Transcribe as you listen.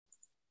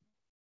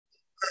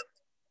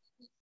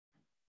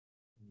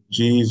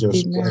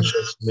Jesus' Amen.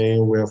 precious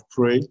name we have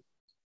prayed.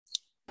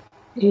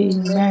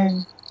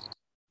 Amen.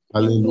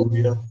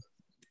 Hallelujah.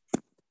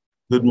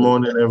 Good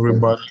morning,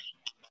 everybody.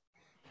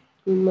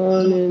 Good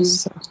morning,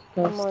 Sir.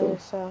 Good morning, Pastor.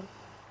 sir.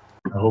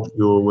 I hope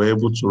you were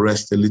able to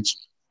rest a little.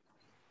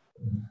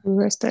 We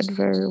rested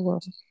very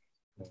well.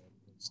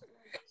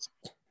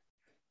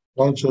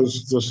 Why don't you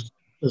just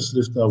let's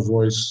lift our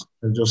voice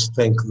and just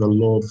thank the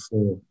Lord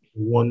for the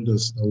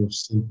wonders that we've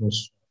seen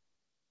us,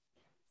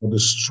 for the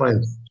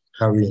strength to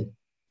carry on.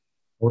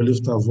 We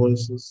lift our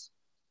voices.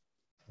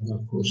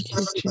 Thank you,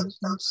 Jesus.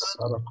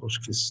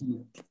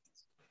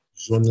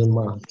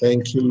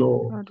 Thank you,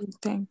 Lord. Lord, we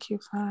thank you,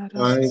 Father.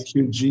 Thank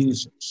you,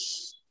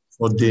 Jesus,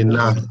 for day Thank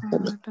 9. you,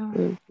 Father.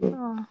 Thank you.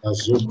 Oh,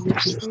 Thank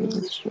thank you for you.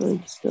 the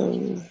strength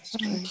that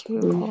Thank you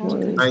we for all enjoy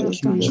that you have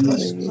Thank you, done taking for it us,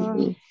 Jesus. every Lord.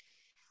 day.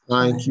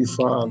 Thank you,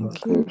 Father.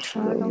 Thank you, Thank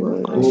you, Father. We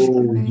Lord. bless Oh,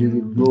 your we give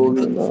you name.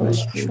 glory. Thank you for Lord,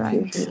 thank you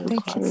strength. for the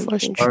Thank you strength for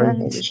that you Thank have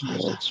you, strength. given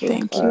Jesus. us so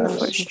Thank you far.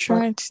 for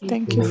strength.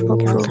 Thank you for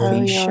Oh,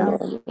 provision.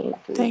 Lord,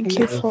 Thank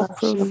you for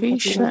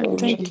provision.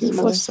 Thank you for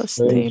thank you,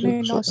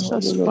 sustaining us thus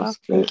holding far. us.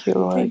 Thank you,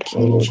 Lord, Thank for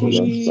you, holding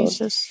us, Lord.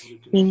 Jesus.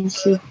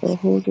 Thank you for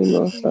holding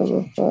us, Thank our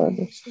you,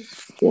 Father.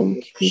 Jesus.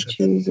 Thank you,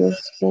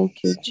 Jesus.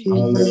 Thank you, Jesus.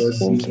 Hallelujah. Thank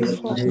Thank you you,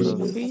 for Jesus.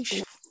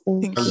 provision.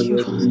 Thank Thank you,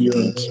 you. Hallelujah. Jesus.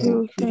 Thank Thank you.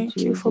 you, Thank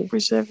you for Jesus.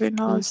 preserving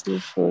Thank us. you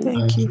for Thank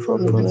Thank you you, for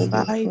Elohim. providing for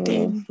us,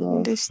 providing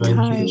Lord. this Thank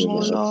Thank you, time, you, oh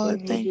Lord, Jesus. for Lord.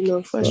 holding Thank you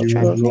us for Give up, you Lord.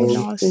 strengthening glory.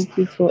 us. Thank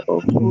you for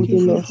We upholding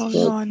give you us, Lord.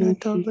 honor and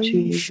Thank you, adoration,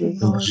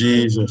 Jesus. In Lord. We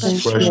Jesus'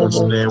 Thank bless you, your precious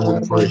Abba name we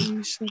name, Father. pray.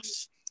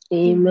 Jesus.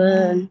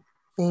 Amen.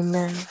 Amen.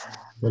 Amen.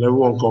 Can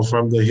everyone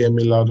confirm they hear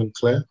me loud and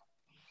clear?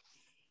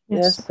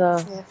 Yes, Yes,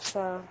 sir. Yes,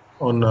 sir.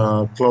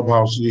 On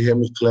Clubhouse, you hear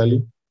me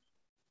clearly?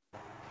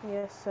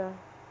 Yes, sir.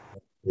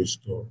 Praise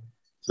God.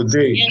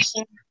 Today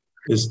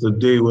is the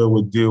day where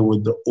we deal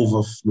with the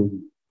overflow.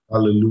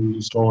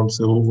 Hallelujah. Someone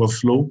say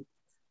overflow.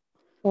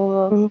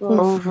 Overflow.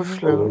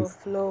 Overflow.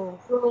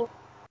 Overflow.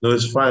 No,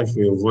 it's fine for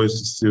your voice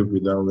to still be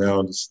that way. I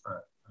understand.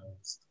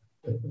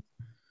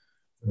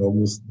 I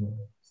almost know.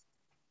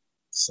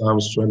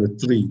 Psalms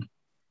 23.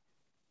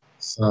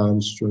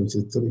 Psalms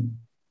 23.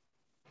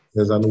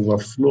 There's an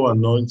overflow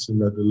anointing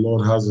that the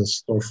Lord has in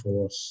store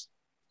for us.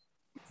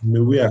 May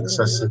we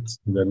access it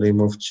in the name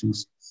of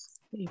Jesus.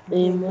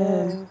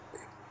 Amen.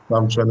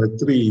 Psalm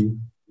 23,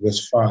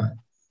 verse 5.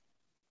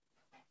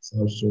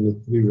 Psalm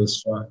 23,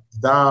 verse 5.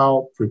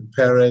 Thou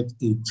prepared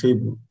a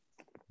table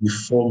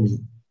before me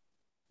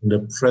in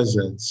the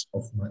presence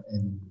of my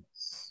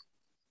enemies.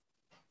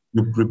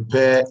 You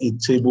prepare a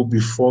table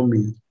before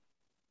me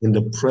in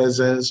the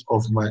presence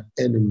of my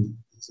enemy.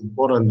 It's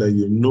important that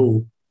you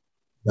know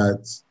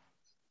that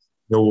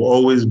there will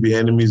always be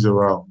enemies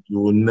around. You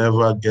will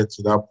never get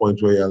to that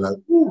point where you're like,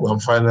 ooh, I'm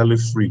finally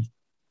free.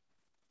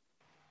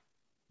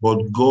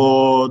 But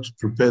God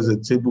prepares a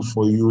table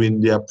for you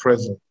in their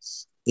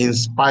presence, in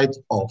spite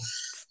of.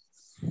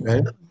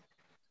 Okay?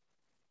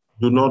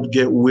 Do not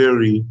get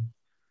weary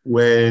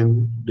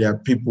when there are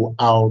people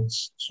out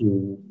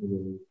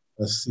to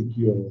seek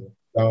your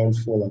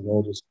downfall and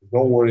all this.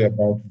 Don't worry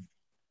about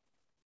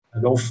it.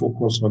 I don't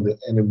focus on the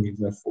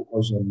enemies. I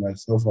focus on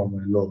myself and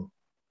my Lord.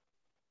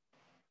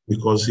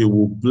 Because he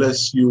will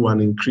bless you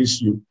and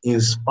increase you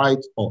in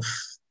spite of.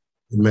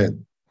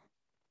 Amen.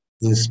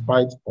 In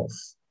spite of.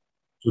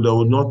 So there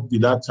will not be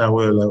that time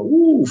where you're like,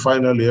 ooh,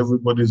 finally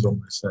everybody's on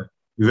my side.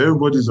 If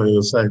everybody's on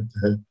your side,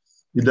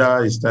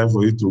 either it's time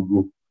for you to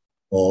go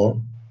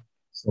or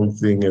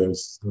something else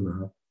is going to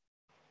happen.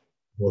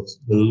 But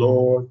the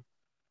Lord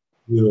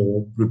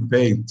will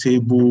prepare a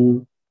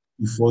table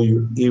before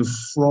you in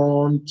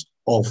front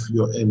of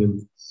your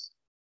enemies.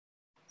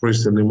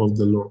 Praise the name of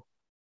the Lord.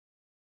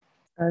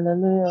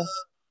 Hallelujah.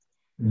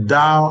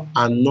 Thou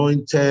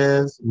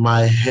anointest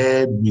my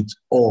head with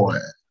oil,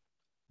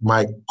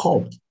 my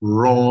cup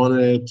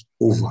runneth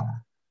over.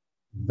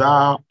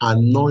 Thou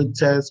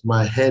anointest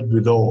my head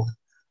with oil,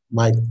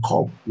 my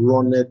cup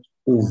runneth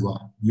over.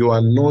 You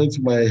anoint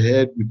my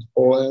head with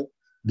oil,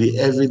 the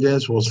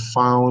evidence was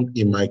found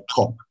in my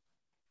cup.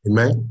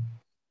 Amen.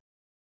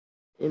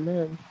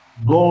 Amen.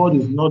 God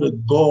is not a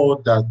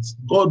God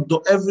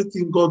that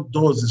everything God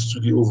does is to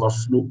the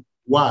overflow.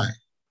 Why?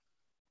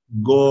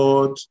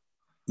 God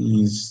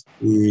is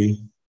a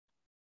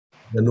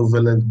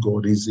benevolent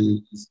God.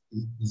 He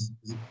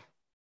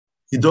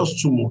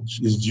does too much.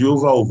 He's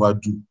Jehovah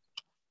overdo.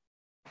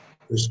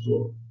 Praise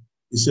God.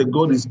 He said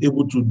God is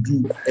able to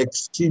do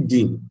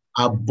exceeding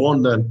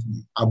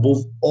abundantly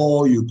above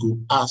all you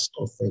could ask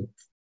or think.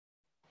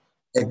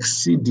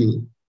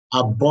 Exceeding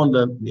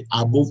abundantly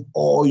above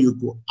all you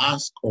could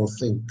ask or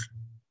think.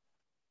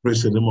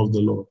 Praise the name of the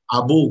Lord.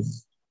 Above.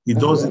 He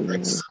does it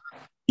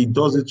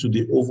to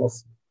the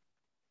overflow.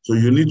 So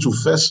you need to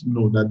first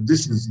know that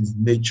this is his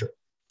nature.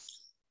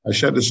 I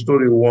shared a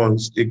story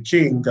once. A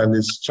king and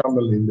his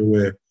chamberlain, they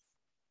were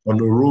on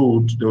the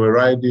road, they were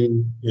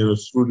riding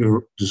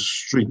through the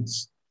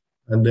streets.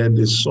 And then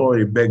they saw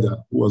a beggar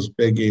who was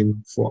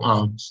begging for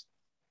alms.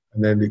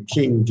 And then the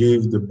king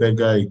gave the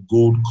beggar a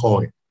gold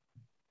coin.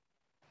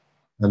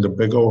 And the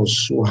beggar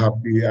was so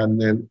happy. And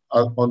then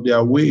on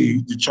their way,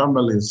 the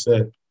Chamberlain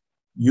said,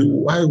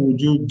 why would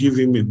you give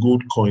him a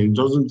gold coin? He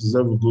doesn't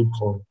deserve a gold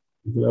coin.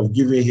 You could have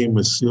given him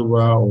a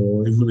silver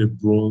or even a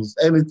bronze,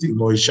 anything,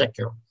 or a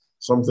shekel,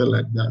 something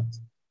like that.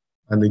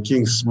 And the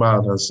king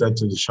smiled and said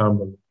to the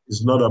Chamberlain,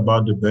 it's not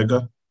about the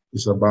beggar,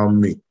 it's about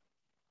me.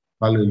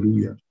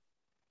 Hallelujah.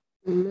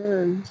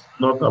 Amen. It's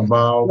not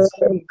about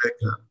the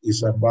beggar,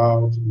 it's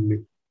about me.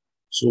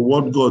 So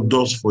what God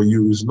does for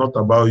you is not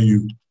about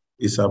you,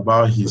 it's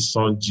about his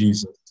son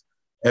Jesus.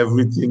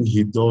 Everything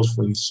he does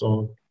for his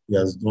son, he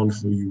has done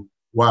for you.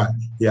 Why?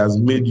 He has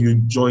made you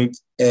joint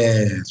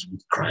heirs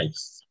with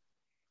Christ.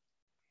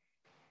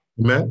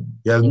 Amen?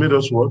 He has made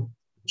us what?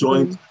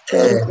 Joint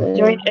heirs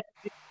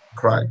with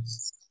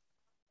Christ.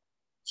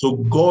 So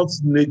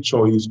God's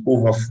nature is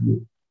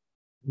overflow.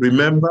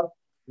 Remember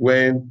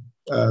when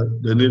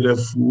they needed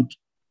food,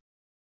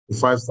 the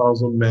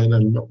 5,000 men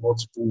and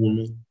multiple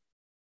women,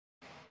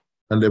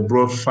 and they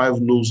brought 5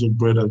 loaves of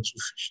bread and 2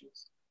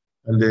 fishes.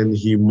 And then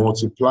he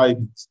multiplied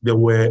it. There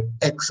were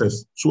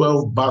excess,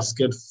 12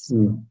 baskets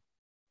full.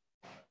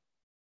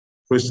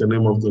 Praise the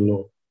name of the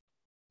Lord.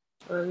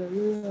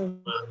 Hallelujah.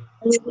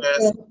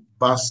 12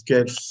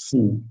 baskets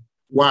full.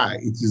 Why?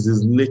 It is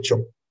his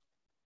nature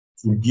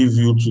to give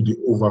you to the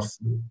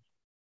overflow.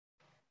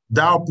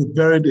 Thou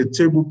prepared a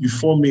table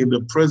before me in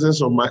the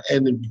presence of my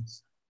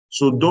enemies.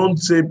 So don't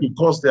say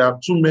because there are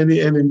too many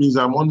enemies,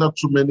 I'm under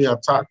too many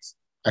attacks,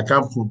 I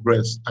can't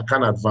progress, I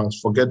can't advance.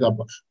 Forget that.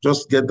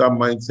 Just get that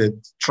mindset,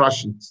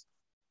 trash it.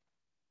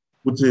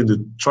 Put it in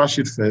the trash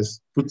it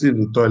first, put it in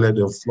the toilet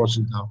and flush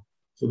it down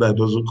so that it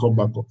doesn't come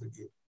back up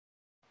again.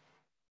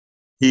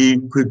 He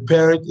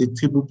prepared a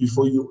table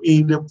before you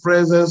in the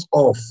presence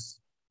of.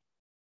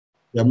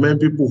 There are many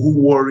people who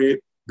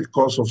worry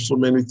because of so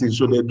many things,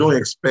 so they don't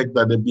expect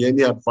that there be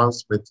any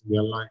advancement in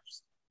their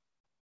lives.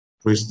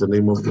 Praise the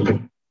name of the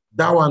Lord.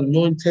 Thou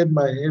anointed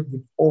my head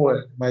with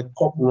oil, my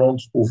cup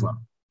runs over.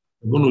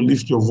 You're going to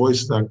lift your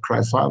voice and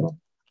cry, Father,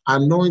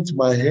 anoint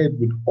my head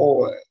with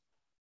oil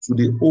to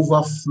the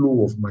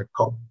overflow of my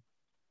cup.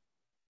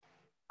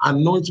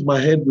 Anoint my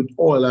head with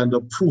oil, and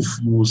the proof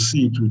you will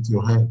see it with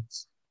your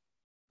hands.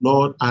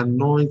 Lord,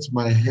 anoint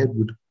my head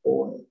with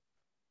oil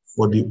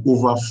for the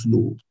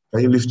overflow.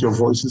 Can you lift your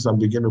voices and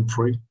begin to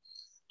pray?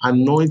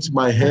 Anoint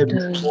my head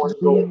with oil,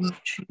 Lord,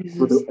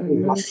 to the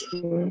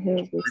overflow.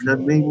 In the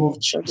name of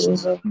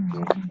Jesus.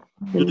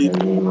 To the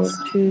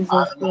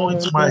overflow.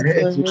 Anoint my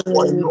head with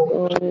oil,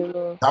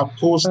 Lord.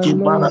 Takoski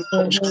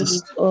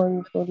barakoski.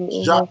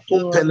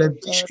 Jato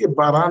pelediske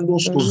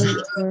barandos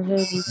kovia.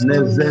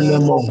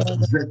 Nezelemo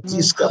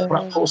zetiska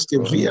prakoske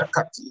via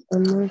kati.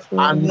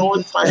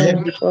 Anoint my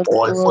head with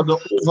oil for the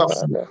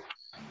overflow.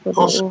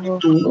 Cause me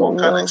to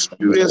walk and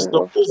experience the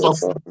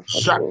overflow.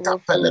 Jaka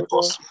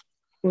pelekos.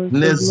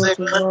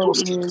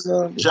 Nezekatoski.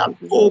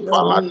 Jako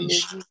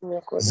paladish.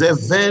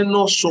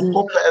 Zeveno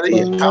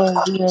sokoperi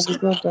kapatoski.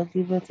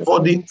 For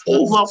the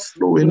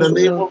overflow in the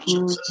name of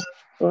Jesus.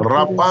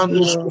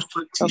 Rabandos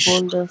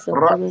kufretish.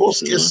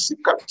 Rakoske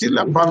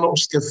sikatila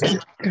banoske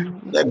via.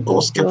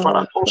 Legoske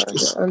parakoske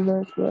si.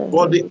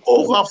 For the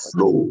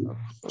overflow.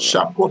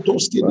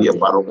 Shakotoske dia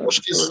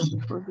barokoske si.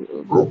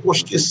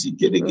 Rokoske si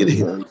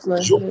kedigiri.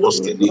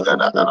 Jokoske diga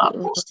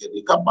dadarakoske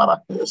diga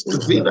barakoske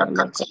vida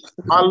kati.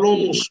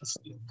 Palonos.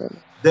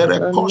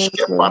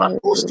 Derekoske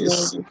parakoske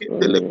si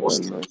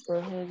ketelekoske.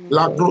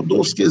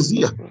 Lagrodoske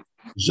zia.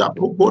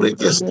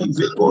 Japokorekeski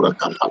vegora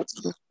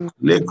kapati.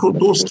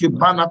 Lekrodoske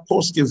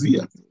banakoske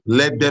via.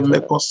 Let them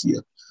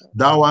mekosia.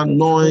 Thou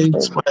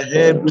anoint my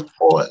head with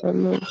oil.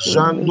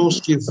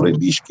 Jandoske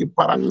vrediske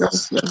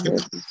parakasia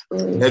kefi.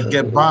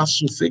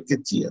 Legebasu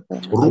feketia.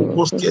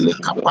 Rukoske le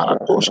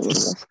kaparakoske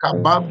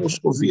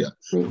kabandoskovia.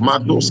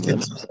 Madoske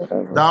ti.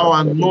 Thou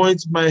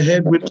anoint my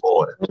head with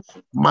oil.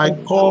 My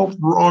cup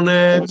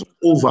runneth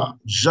over.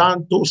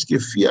 Jantoske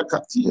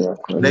fiakatia.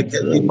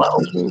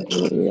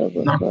 Legedibarokoske.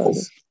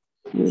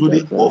 To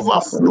the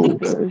overflow,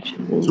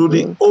 to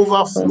the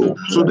overflow,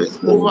 to the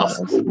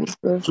overflow,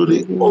 to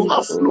the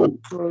overflow.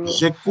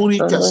 Jekuri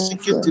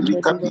kasiketili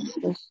kati,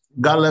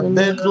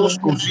 galabendos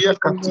kovia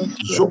kati,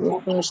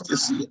 jokotos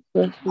kesi,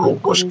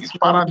 rokoshki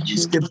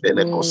paradiske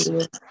belekosi.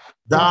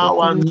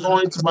 Thou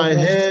anoint my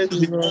head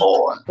with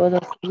oil,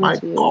 my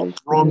cup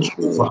runs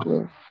over.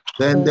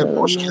 Then the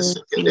koshke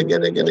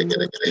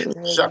sekedegedegedegede,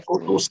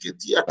 jakotoske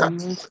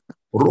tiakati.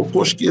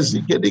 Rokoshke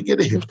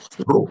zigedegede,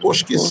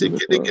 rokoshke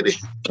sekedegede,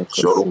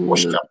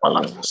 shorokoshka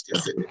palakoske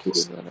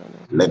fedekos,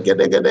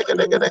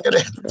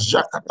 legedegedegedegede,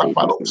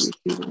 jakatapalos,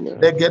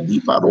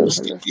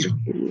 legedibaroske.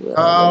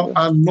 Thou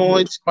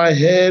anoint my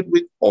head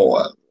with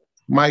oil,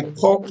 my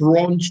cup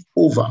runs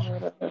over.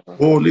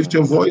 Oh, lift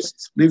your voice,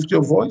 lift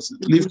your voice,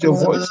 lift your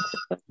voice.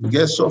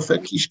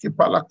 Gesofekishke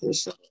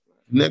palakos,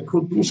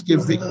 lekruduske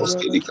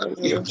vikoske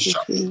likatia,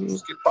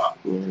 shakuske pa,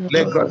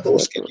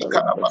 legradoske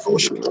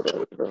likarabadoske.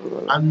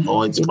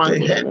 Anoint my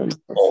head with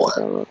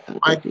oil.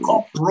 My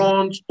cup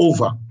runs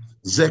over.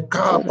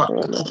 Zekapa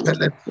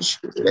peletish.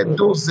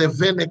 Ledo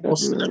zevene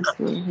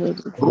kosiakati.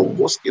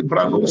 Rokoske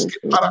branoske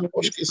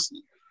parakoske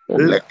si.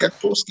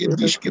 Leketoske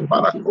dishke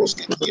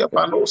barakoske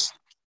diabanos.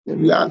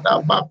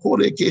 Yada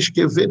bakore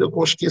keshke vede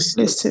koshkesi.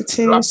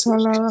 Lisete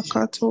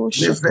salarakato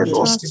shakata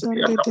Levenoske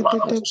sande de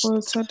diakabaranos.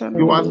 bolsa da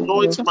You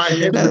anoint my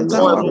head with let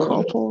oil, our O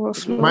cup God.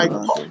 overflow, My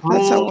Lord. cup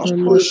Let our runs over.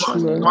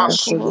 portion, Lord,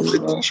 Masuke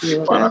overflow.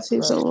 dishke Let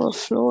it barakoske.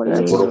 overflow.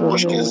 Let it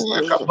run Borokoshke over.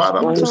 siya Let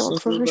kabaranos. our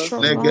provision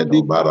run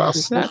Negedi over.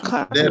 baras. La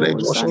kado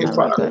Neregoshke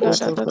sanaragada barakoske.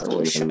 da da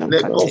do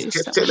Negoske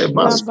shakatisa.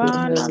 telebaske.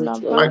 My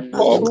Labana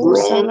cup to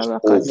runs over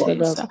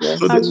salarakatisa.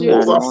 to the As we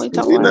anoint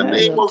overflow in our the head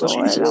name with of oil,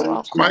 Jesus.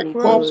 our cup My cup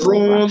runs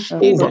over. runs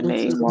In over. the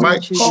name of My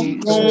cup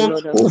Jesus.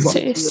 runs over.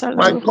 Te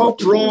My cup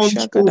salarakoto runs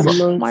shagada. over.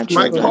 My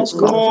My cup children's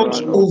cup runs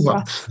run over.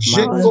 over.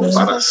 My Jeko husband's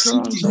cup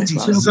runs barasiti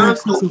over. My dizanto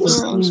cup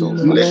kosi. runs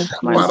over. Leka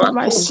My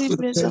barakoski.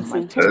 siblings and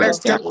my parents,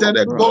 their cup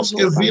Leketere runs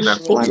goske over. vina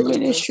My toya.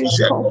 ministry's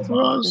cup Jekoba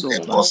runs over.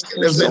 negoske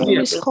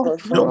levenia. Zoe's cup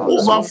The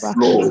runs over.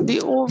 overflow. The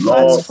Ovats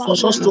Lord,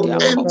 cause us family, to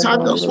their cup enter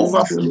the runs over.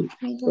 overflow.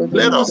 In the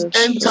Let name us of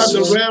enter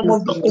the Jesus. realm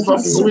of the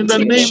overflow in the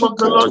Lisete name of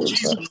the Lord shakatosa.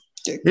 Jesus.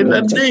 In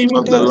the name Decree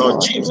of the that, Lord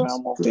Lord, the Jesus.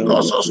 realm of the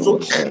Cause us overflow.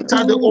 to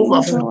enter the Anoint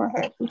overflow. our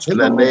head with In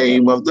the oil.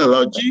 name of the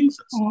Lord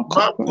Jesus. Our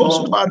cup runs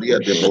Mako over. Maria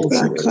de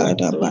Boshekete.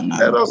 Lakada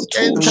Let banana us kutu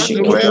enter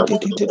the realm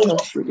of the shigedidididid.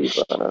 overflow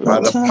by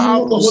the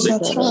power of the Latalo Holy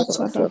Ghost.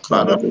 satata da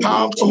By the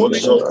power of the kadidididi Holy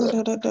Ghost.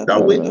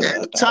 That we shakadadadadadadada.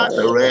 enter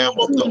the realm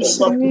of the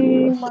overflow.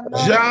 Lasani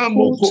manana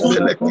Jamoko kuta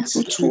Belekesi.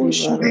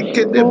 rakutusha.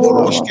 Ike de Oh,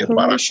 our Boroshke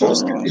provision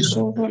Barakoske. runs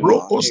over,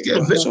 Lord. It Rokoske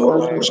runs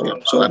over, it Venokotoshke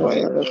runs over, Palate.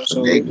 it runs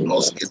over.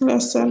 Legnoske.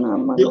 Lasana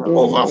The mana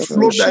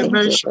overflow kutusha.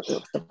 dimension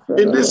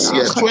in this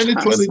year, Lakatasa.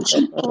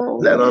 2022. Oh,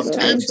 Let we us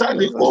enter into enter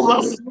the the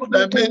overflow overflow in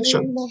the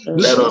dimension. name of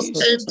Let us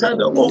Jesus. enter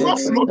the In the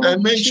overflow name of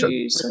dimension.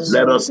 Jesus.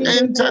 Let us In the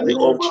enter the name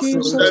of overflow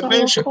Jesus, our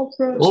dimension. cup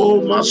runs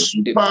Oh, over.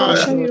 The Masupa,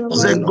 portion you have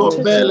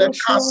allotted for Zegobele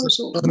us Kasa, runs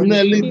over.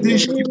 Nelly In the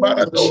Dishki name of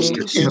Barakoski.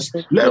 Jesus.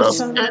 Let us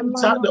enter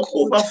Lesanamana the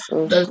kota.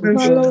 overflow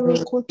dimension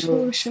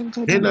Malorokoto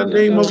in the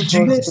name shagadadadada. of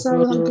Jesus.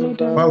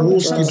 Lesaragadabo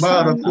Baruski satana.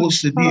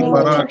 Barakosi di Our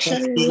Barat.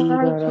 portion in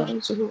life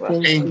runs over.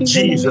 In In the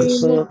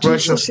Jesus' name of Jesus,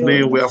 precious it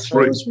name, we are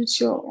praying. overflows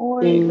with your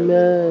oil, O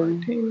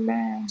Lord.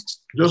 Amen.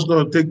 Just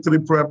going to take 3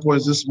 prayer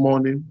points this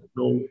morning.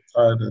 Don't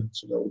tired and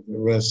so that we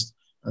can rest.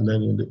 And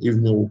then in the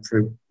evening we'll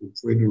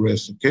pray the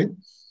rest, okay?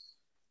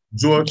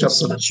 Joel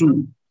chapter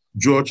 2.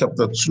 Joel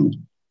chapter 2.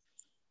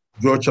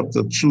 Joel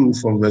chapter 2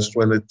 from verse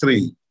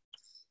 23.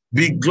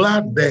 Be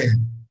glad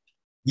then,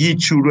 ye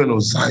children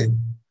of Zion,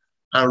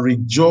 and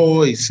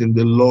rejoice in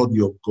the Lord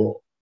your God.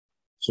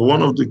 So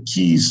one of the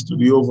keys to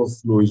the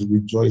overflow is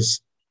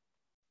rejoicing.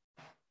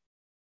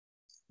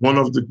 One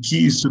of the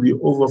keys to the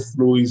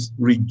overflow is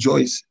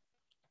rejoicing.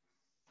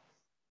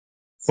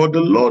 For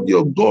the Lord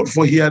your God,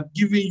 for he had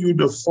given you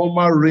the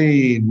former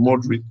rain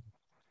moderate,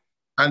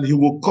 and he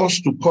will cause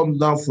to come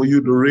down for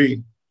you the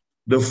rain,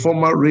 the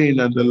former rain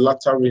and the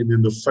latter rain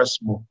in the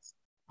first month.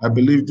 I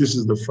believe this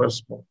is the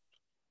first month.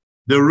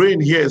 The rain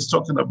here is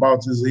talking about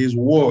is his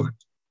word,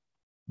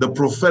 the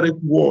prophetic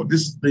word.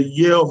 This is the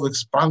year of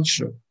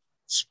expansion,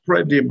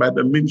 spreading by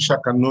the Mimshak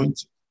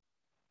anointing.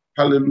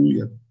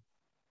 Hallelujah.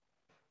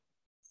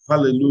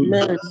 Hallelujah.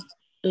 Amen.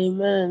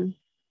 Amen.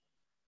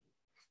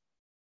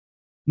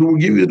 He will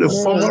give you the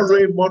Amen. former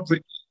rain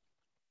moderate.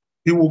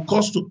 He will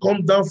cause to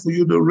come down for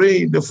you the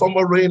rain, the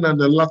former rain and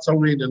the latter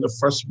rain in the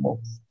first month.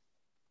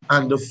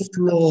 And the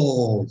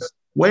floors,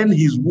 when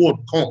his word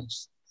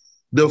comes,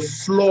 the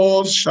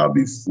floors shall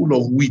be full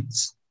of wheat.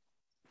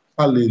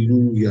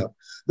 Hallelujah.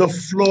 The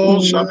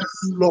floors shall be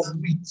full of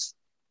wheat,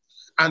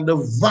 and the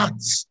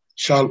vats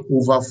shall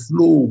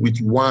overflow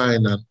with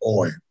wine and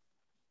oil.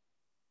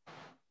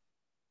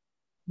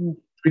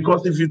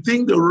 Because if you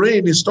think the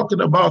rain is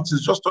talking about,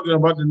 it's just talking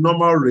about the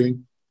normal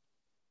rain.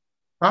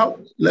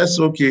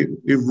 Okay,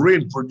 if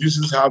rain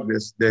produces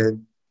harvest,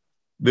 then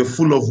the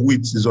full of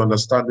wheat is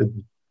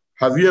understandable.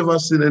 Have you ever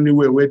seen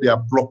anywhere where they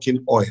are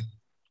plucking oil?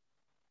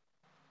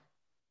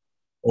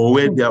 Or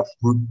where they are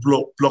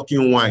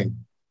plucking wine?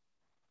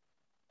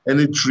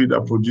 Any tree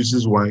that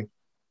produces wine?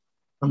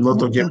 I'm not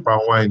talking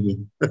about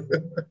wine.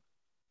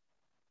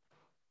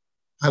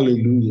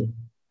 Hallelujah.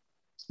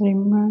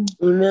 Amen.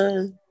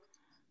 Amen.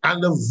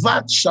 And the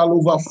vat shall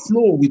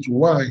overflow with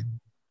wine.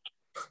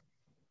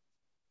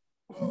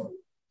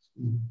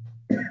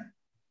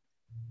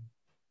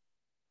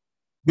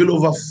 Will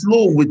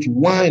overflow with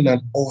wine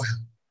and oil.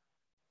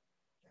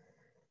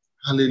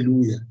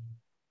 Hallelujah.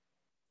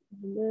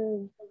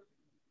 Amen.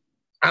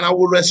 And I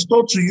will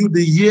restore to you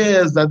the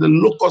years that the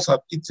locusts have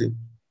eaten,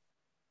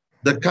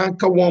 the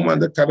cankerworm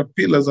and the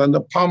caterpillars and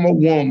the palmer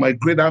worm, my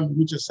great army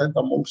which is sent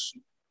amongst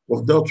you,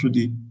 was dealt with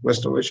the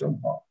restoration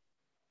power.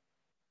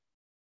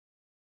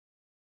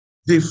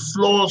 The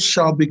floors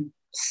shall be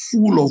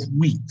full of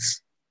wheat.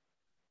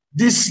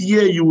 This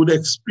year you would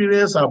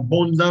experience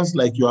abundance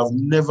like you have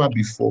never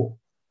before.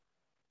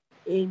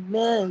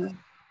 Amen.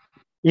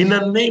 In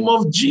the name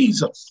of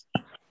Jesus.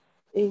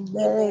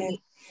 Amen.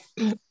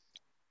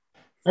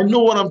 I know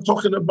what I'm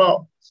talking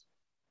about.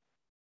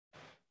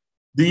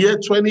 The year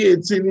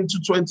 2018 into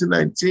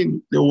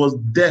 2019, there was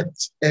debt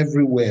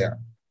everywhere.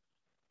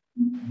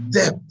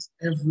 Debt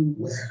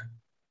everywhere.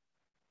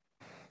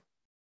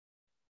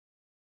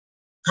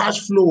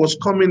 Cash flow was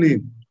coming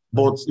in,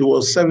 but it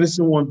was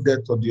servicing one debt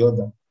or the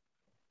other.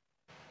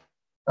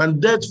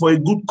 And debt for a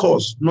good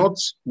cause, not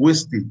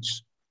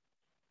wastage.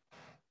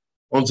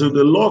 Until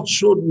the Lord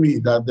showed me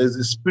that there's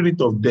a spirit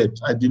of debt.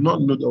 I did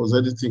not know there was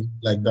anything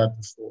like that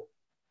before.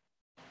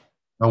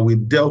 And we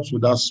dealt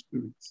with that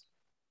spirit.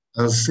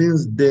 And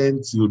since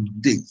then till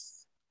date,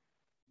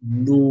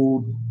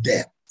 no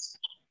debt.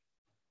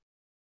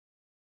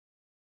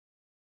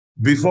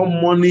 Before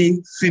money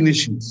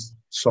finishes,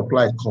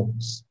 supply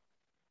comes.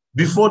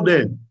 Before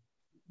then,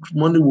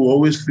 money will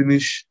always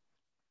finish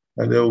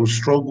and they will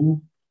struggle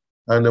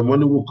and the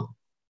money will come.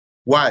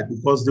 Why?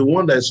 Because the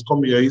one that is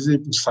coming, you're easy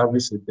to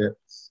service a debt.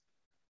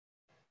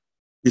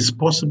 It's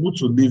possible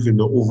to live in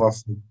the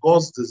overflow.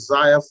 God's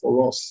desire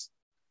for us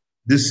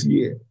this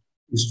year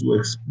is to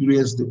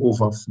experience the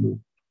overflow.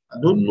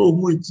 I don't know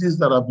who it is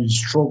that have been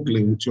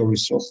struggling with your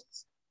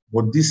resources,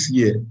 but this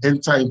year,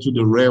 enter into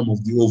the realm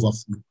of the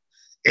overflow.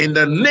 In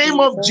the name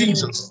of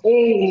Jesus.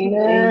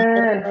 Amen.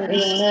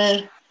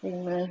 Amen.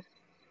 Amen.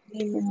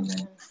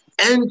 Amen.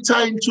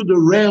 Enter into the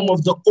realm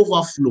of the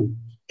overflow.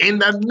 In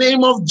the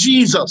name of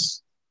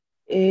Jesus.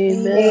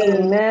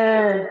 Amen.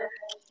 Amen.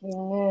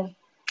 Amen.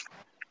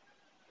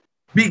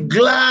 Be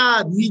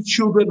glad, ye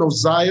children of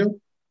Zion,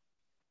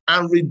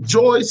 and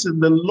rejoice in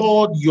the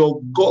Lord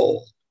your God,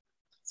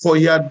 for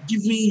he hath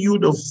given you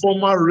the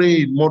former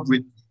rain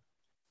moderately.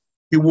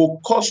 He will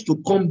cause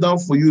to come down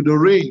for you the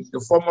rain,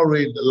 the former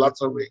rain, the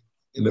latter rain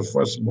in the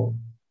first month.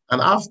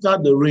 And after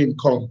the rain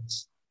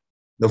comes,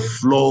 the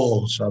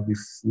floor shall be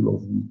full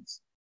of wheat,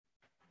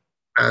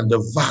 and the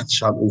vat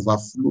shall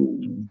overflow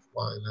with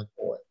wine and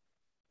oil.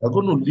 You're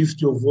going to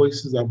lift your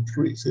voices and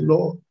pray. Say,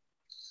 Lord,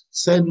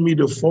 send me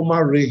the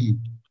former rain,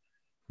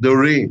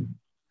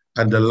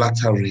 and the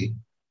latter rain.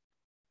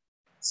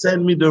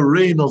 Send me the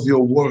rain of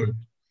your word,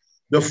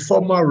 the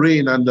former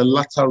rain and the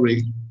latter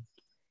rain,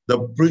 the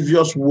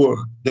previous word,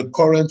 the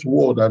current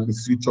word, and the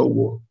future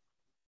word.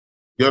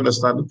 You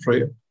understand the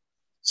prayer?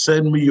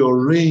 Send me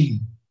your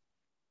rain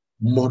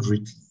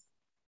moderately.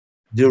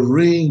 The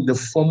rain, the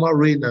former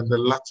rain and the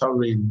latter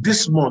rain.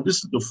 This month,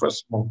 this is the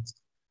first month.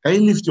 Can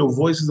you lift your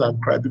voices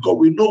and cry? Because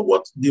we know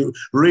what the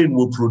rain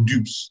will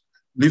produce.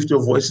 Lift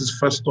your voices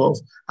first off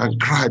and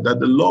cry that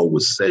the Lord will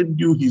send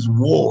you his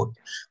word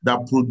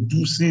that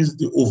produces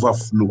the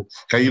overflow.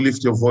 Can you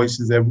lift your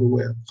voices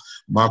everywhere?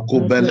 Oh,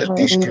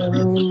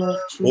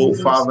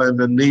 Father, in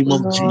the name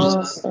of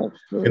Jesus.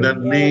 In the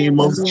name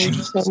of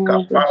Jesus.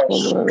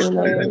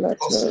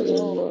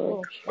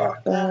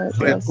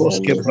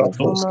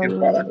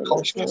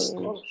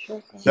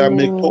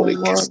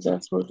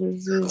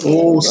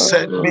 Oh,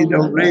 send me the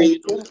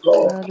rain, oh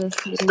God.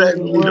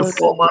 Send me the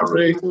former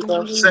rain.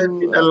 Send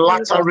me the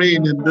latter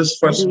rain in this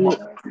first month.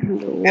 In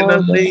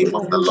the name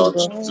of the Lord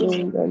Jesus.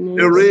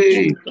 The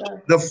rain,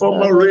 the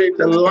former rain,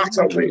 the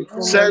latter rain.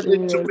 Send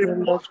it to me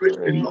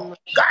moderately, Lord.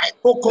 Guide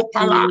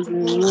Pokopala.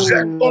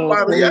 Send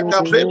Maria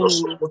Gaveno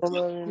Sopoti.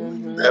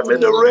 Send me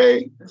the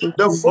rain,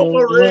 the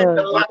former rain,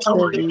 the latter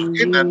rain.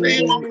 In the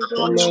name of the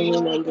Lord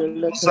Jesus.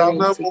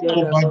 Zana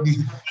Mokobadi.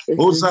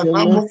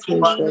 Ozana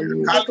Mokobadi.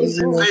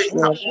 Kalisive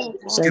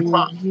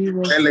Kapuskipa.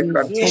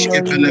 Elekradishke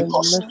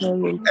Velekos.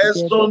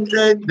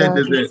 Estonde de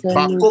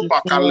Bako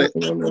Bakale.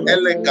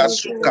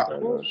 Elegasuka.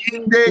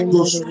 Inde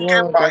Gosuke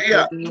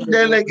Bahia.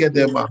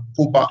 Indelegedema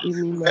Kuba.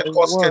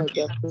 Ekoskedi.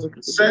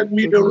 Send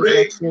me the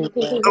rain,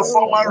 the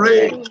former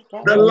rain,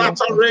 the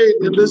latter rain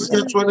in this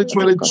year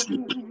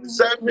 2022.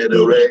 Send me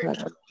the rain,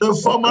 the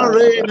former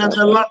rain and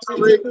the latter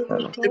rain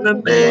in the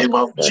name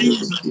of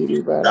Jesus.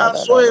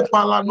 That's why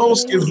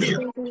Palanoski via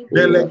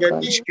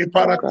Delegedishki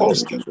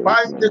Parakoski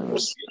Binde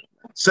Kosia.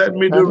 Send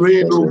me the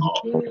rain, O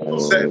God.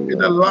 Send me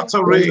the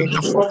latter rain,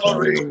 the former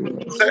rain.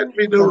 Send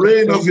me the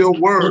rain of your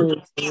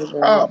word.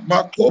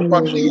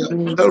 Makopakia.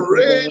 The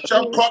rain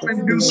shall come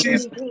in due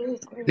season.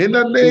 In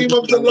the name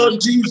of the Lord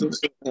Jesus,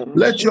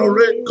 let your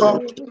rain come.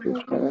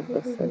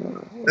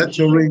 Let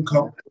your rain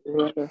come.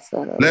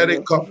 Let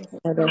it come.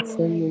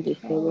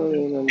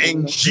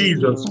 In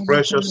Jesus'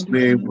 precious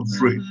name we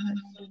pray.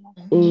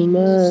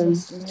 Amen.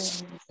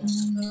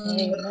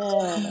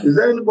 Amen. Is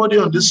there anybody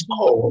on this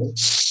call? I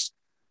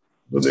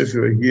don't know if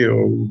you're here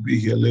or will be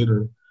here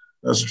later.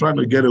 That's trying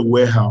to get a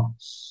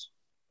warehouse.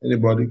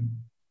 Anybody?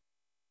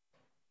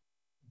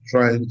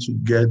 Trying to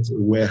get a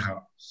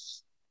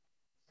warehouse.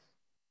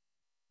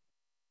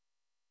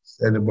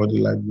 Anybody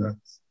like that?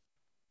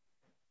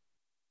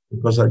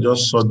 Because I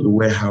just saw the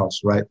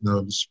warehouse right now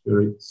in the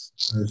spirit.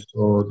 I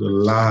saw the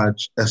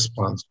large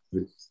expanse of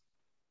it.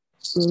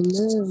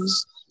 Amen.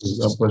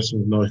 That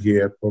person is not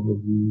here, probably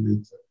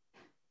later.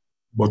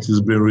 But it's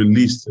been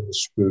released in the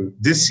spirit.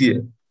 This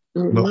year.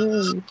 Amen.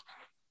 No.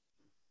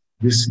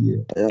 This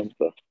year. I am,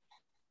 sir.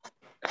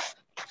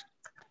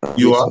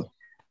 You yes, are? Sir.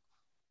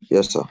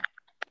 Yes, sir.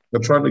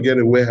 You're trying to get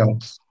a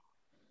warehouse?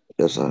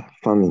 Yes, sir.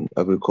 Farming,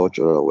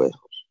 agricultural warehouse.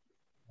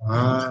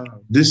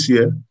 This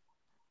year?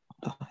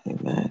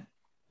 Amen.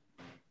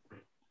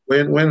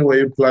 When were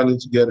you planning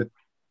to get it?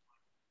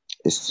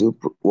 It's still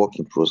work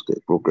in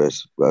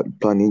progress. We are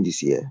planning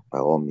this year by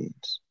all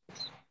means.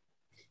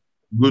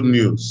 Good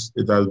news.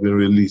 It has been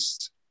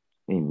released.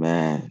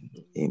 Amen.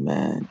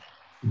 Amen.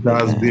 It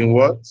has been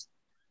what?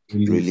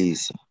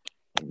 Release.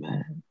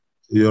 Amen.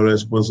 Your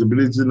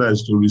responsibility now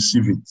is to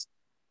receive it.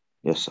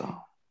 Yes, sir.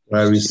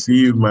 I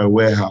receive my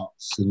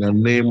warehouse in the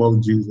name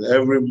of Jesus.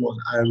 Every month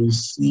I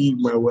receive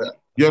my warehouse.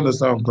 You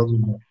understand what I'm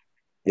talking about?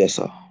 Yes,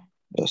 sir.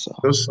 Yes, sir.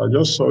 I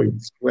just saw it.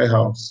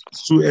 Warehouse.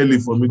 It's too early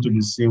for me to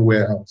be seeing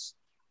warehouse.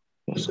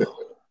 Yes, sir.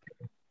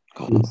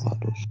 God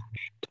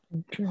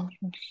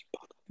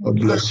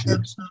bless you.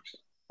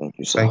 Thank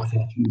you, sir. Thank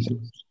you,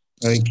 Jesus.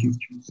 Thank you,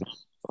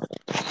 Jesus.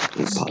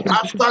 Thank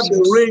After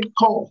the rain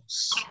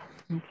comes,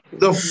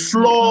 the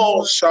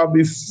floor shall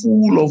be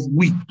full of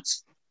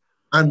wheat,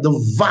 and the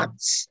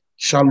vats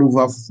shall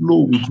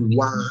overflow with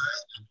wine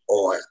and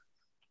oil.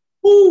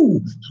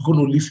 Ooh, you're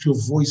going to lift your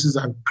voices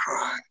and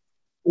cry.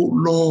 Oh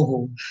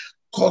Lord,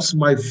 cause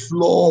my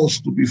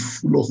floors to be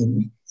full of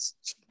wheat.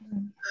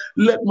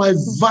 Let my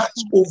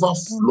vats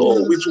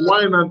overflow with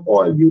wine and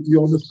oil.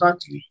 You understand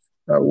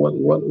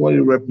what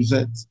it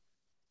represents?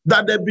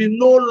 That there be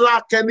no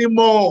lack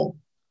anymore.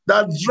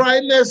 That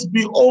dryness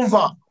be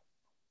over.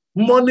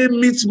 Money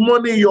meets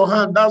money in your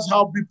hand. That's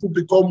how people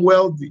become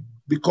wealthy,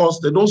 because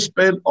they don't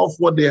spend off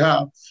what they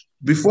have.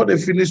 Before they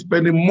finish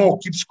spending, more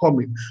keeps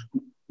coming.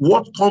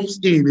 What comes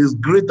in is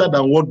greater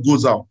than what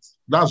goes out.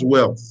 That's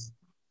wealth.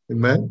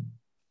 Amen?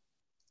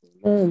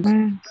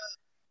 Amen.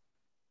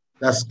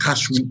 That's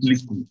cash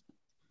liquid.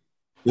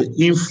 The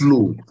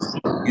inflow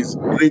is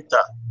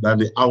greater than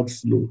the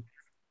outflow.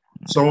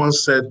 Someone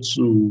said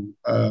to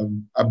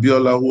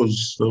Abiola, who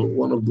was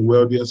one of the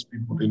wealthiest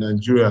people in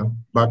Nigeria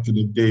back in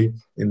the day,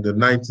 in the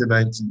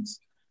 1990s,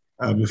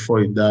 before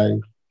he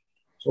died,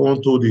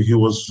 someone told him he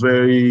was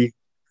very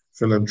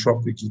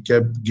philanthropic. He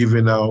kept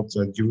giving out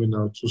and giving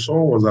out. So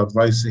someone was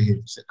advising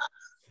him, say,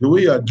 the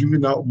way you are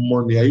giving out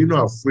money, are you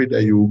not afraid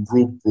that you will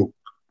grow broke?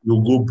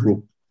 You'll go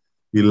broke.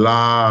 He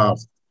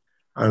laughed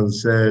and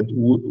said,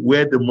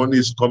 where the money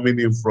is coming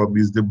in from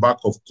is the back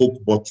of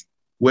Coke bottle.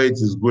 Where it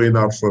is going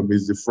out from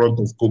is the front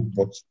of Coke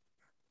bottle.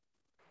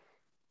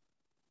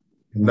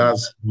 And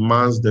that's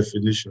man's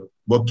definition.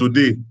 But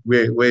today,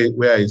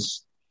 where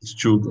is his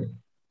children?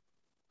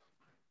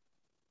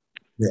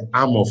 The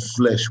arm of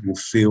flesh will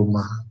fail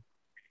man.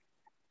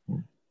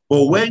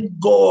 But when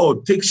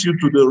God takes you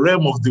to the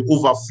realm of the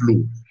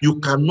overflow, you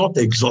cannot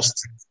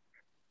exhaust it.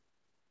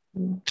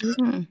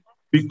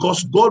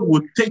 Because God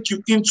will take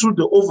you into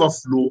the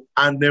overflow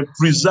and then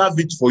preserve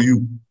it for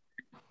you.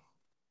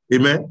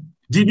 Amen.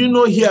 Did you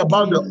know here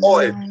about the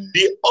oil?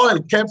 The oil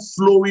kept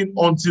flowing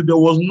until there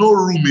was no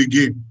room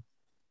again.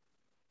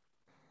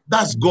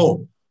 That's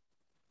God.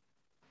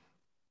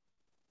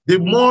 The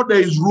more there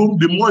is room,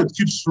 the more it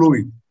keeps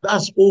flowing.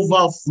 That's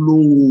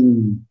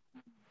overflow.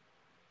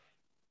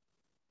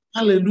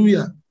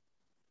 Hallelujah.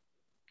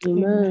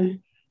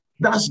 Amen.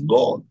 That's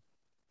God.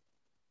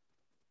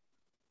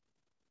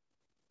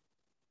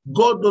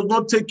 God does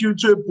not take you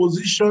to a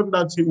position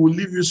that he will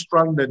leave you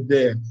stranded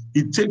there.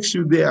 He takes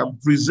you there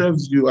and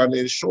preserves you and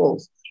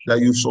ensures that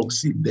you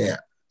succeed there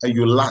and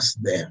you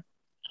last there.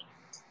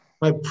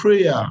 My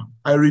prayer,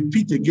 I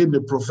repeat again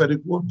the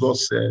prophetic word God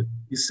said.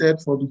 He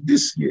said for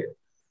this year,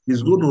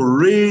 he's going to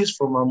raise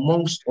from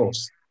amongst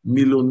us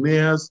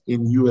millionaires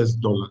in US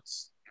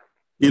dollars.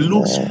 It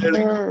looks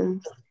very,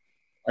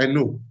 I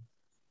know,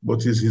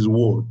 but it's his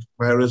word.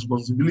 My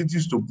responsibility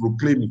is to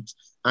proclaim it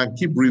and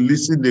keep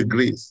releasing the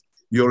grace.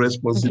 Your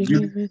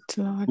responsibility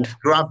to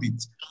grab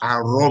it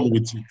and run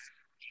with it.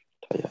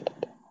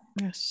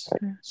 Yes.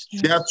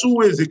 There are two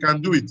ways he can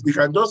do it. He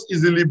can just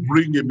easily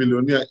bring a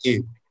millionaire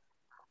in.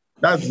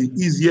 That's the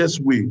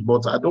easiest way,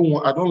 but I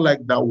don't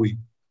like that way.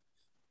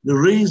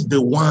 Raise the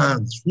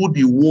ones who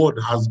the word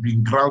has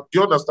been grounded. Do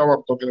you understand what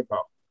I'm talking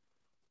about?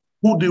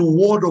 Who the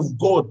word of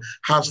God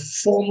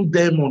has formed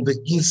them on the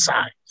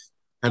inside,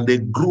 and they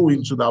grow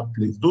into that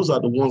place. Those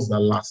are the ones that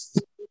last.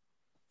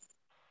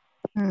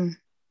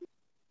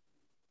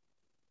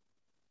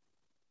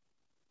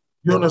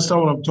 You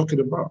understand what I'm talking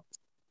about?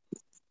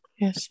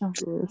 Yes, sir.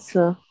 Yes,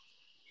 sir.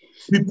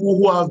 People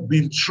who have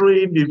been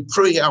trained in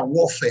prayer and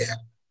warfare.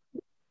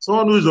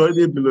 Someone who is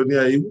already a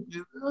billionaire.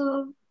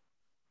 In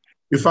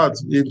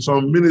fact, in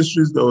some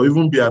ministries, they will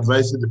even be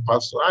advising the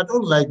pastor, I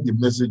don't like the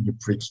message you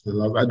preach.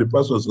 And the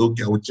pastor says,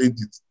 okay, I will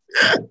change it.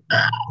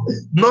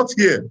 Not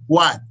here.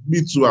 Why?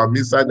 Me too. I'm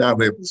inside that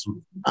realm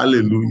too.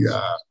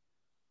 Hallelujah.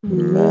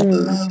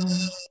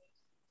 Amen.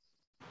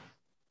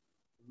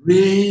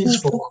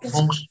 Raise from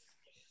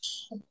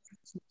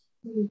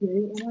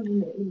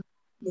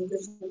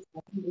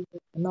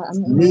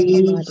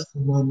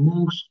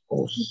amongst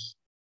us.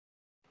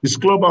 Is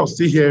Clubhouse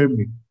still hearing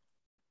me?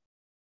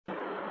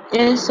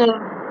 Yes,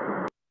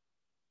 sir.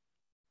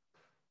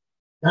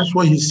 That's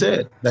what he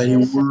said, that he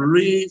will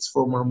raise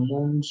from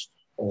amongst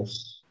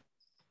us.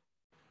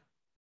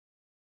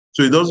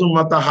 So it doesn't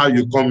matter how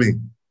you come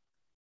in,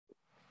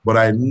 but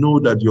I know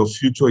that your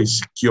future is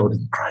secured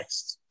in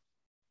Christ.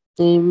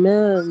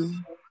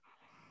 Amen.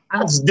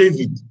 Ask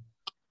David.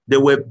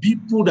 There were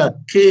people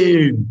that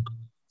came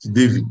to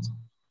David.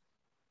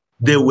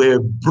 They were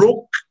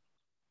broke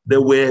They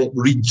were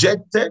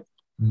rejected.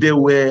 They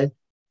were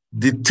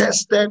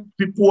detested.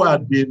 People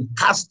had been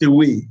cast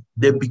away.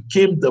 They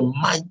became the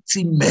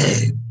mighty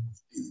men.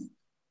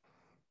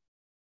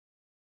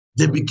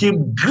 They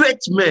became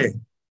great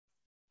men.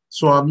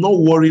 So I'm not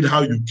worried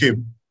how you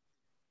came.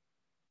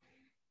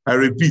 I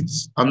repeat,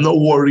 I'm not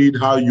worried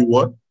how you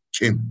what?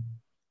 Came.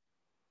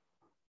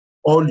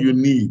 All you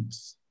need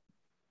is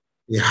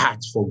a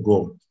heart for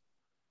God,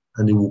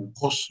 and it will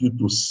cause you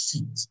to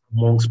sit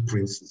amongst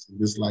princes in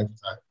this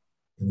lifetime.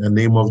 In the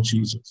name of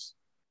Jesus.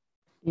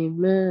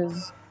 Amen.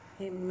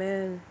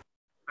 Amen.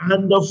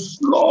 And the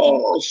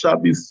floor shall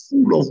be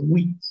full of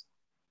wheat,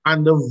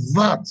 and the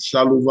vat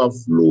shall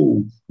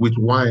overflow with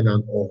wine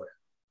and oil.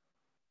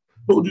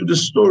 I told you the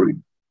story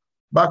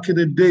back in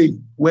the day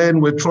when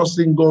we're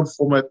trusting God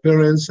for my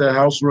parents'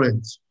 house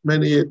rent,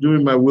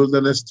 during my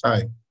wilderness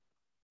time,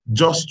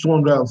 just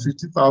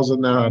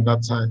 250,000 naira at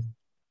that time.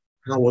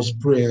 And I was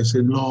praying, I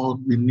said,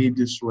 Lord, we need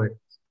this rent.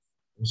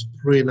 I was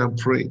praying and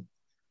praying.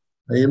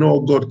 And you know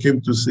what God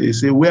came to say? He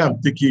said, where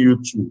I'm taking you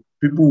to,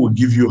 people will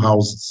give you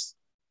houses.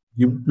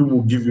 People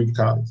will give you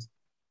cars.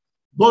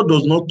 God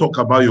does not talk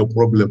about your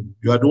problem.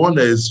 You are the one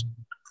that is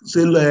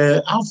saying,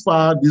 how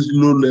far this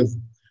low level?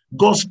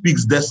 God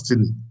speaks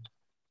destiny.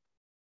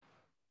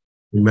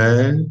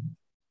 Amen.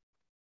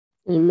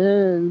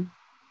 Amen.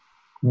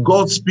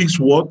 God speaks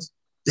what?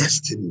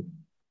 Destiny.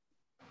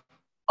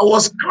 I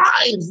was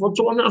crying for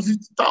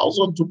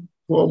 250,000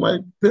 for my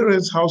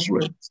parents' house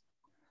rent.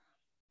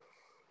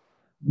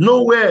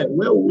 Nowhere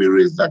where we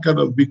raise that kind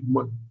of big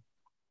money.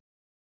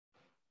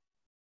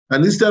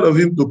 And instead of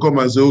him to come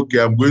and say,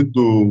 okay, I'm going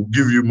to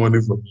give you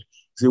money for me,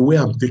 say,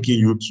 where I'm taking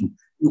you to.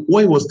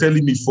 What he was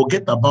telling me,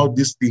 forget about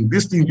this thing.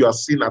 This thing you are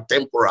seeing are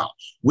temporal.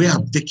 Where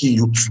I'm taking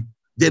you to.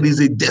 There is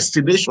a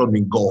destination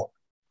in God.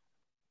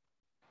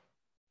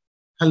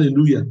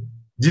 Hallelujah.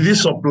 Did he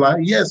supply?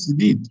 Yes, he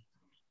did.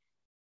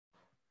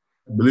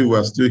 I believe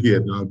we're still here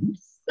now.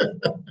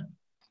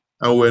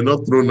 And we're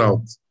not thrown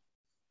out.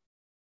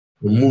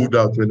 We moved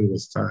out when it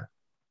was time.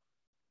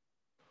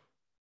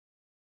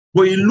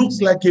 But it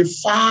looks like a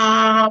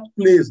far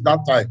place that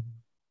time.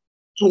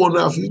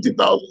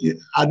 250,000.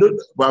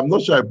 I'm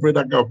not sure I prayed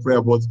that kind of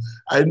prayer, but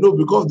I know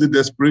because of the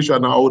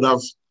desperation, I would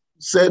have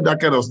said that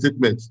kind of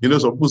statement. You know,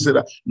 some people say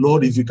that,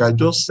 Lord, if you can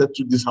just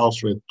settle this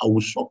house rent, I will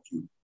shock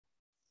you.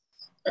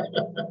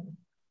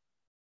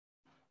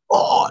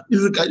 Oh, if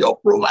you can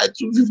just provide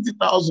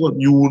 250,000,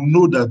 you will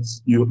know that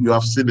you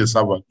have seen a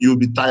servant. You'll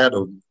be tired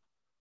of it.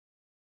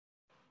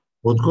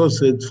 But God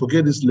said,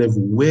 forget this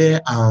level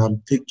where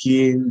I'm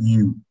taking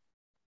you.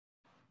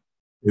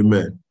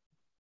 Amen.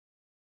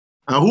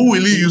 And who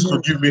will he use to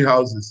give me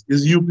houses?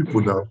 It's you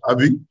people now.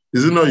 Abi,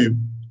 is it not you?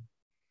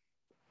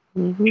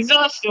 It's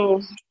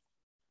also.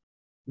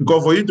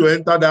 Because for you to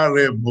enter that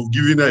realm of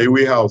giving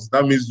away house,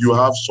 that means you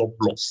have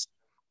surplus.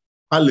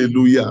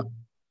 Hallelujah.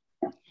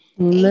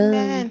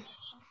 Amen.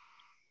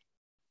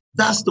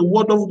 That's the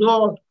word of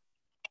God.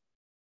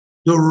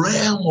 The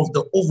realm of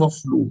the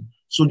overflow.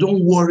 So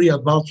don't worry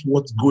about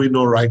what's going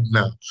on right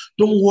now.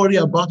 Don't worry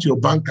about your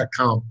bank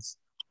account.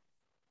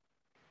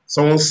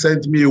 Someone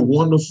sent me a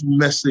wonderful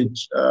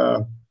message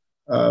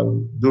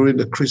during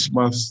the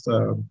Christmas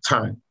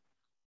time.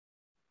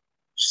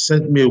 She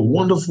sent me a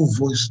wonderful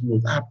voice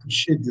note. I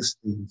appreciate these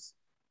things.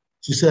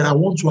 She said, I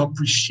want to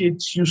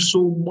appreciate you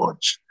so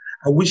much.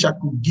 I wish I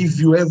could give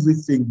you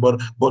everything,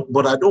 but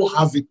I don't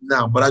have it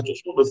now. But I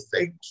just want to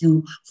thank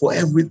you for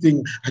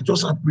everything. I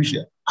just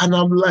appreciate it. And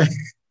I'm like,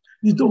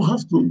 you don't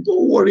have to.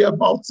 Don't worry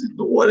about it.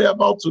 Don't worry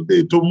about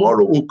today.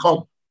 Tomorrow will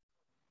come.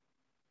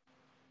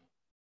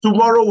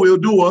 Tomorrow will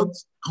do what?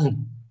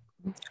 Come.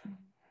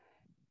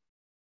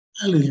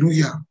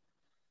 Hallelujah.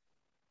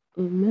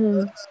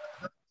 Amen.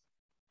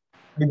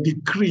 I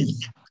decree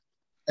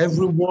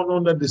everyone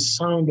under the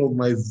sound of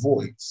my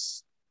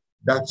voice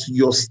that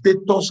your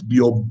status be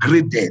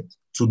upgraded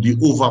to the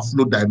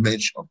overflow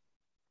dimension.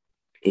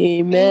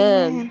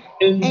 Amen.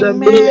 In the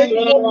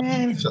name of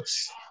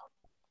Jesus.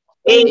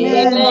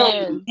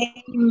 Amen.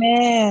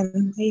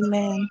 Amen.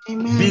 Amen.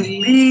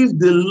 Believe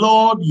the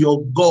Lord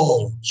your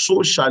God,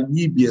 so shall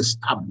ye be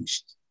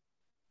established.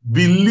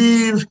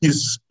 Believe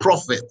his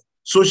prophet,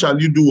 so shall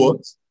you do what?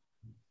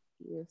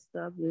 Be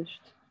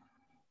established.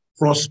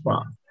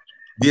 Prosper.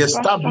 The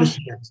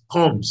establishment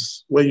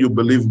comes when you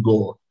believe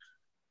God.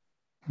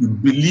 You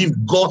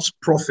believe God's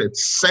prophet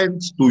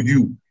sent to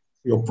you,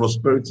 your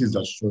prosperity is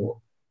assured.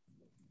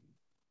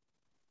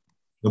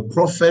 The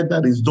prophet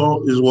that is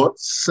done is what?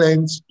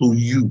 Sent to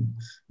you.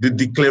 The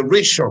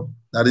declaration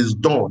that is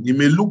done, it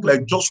may look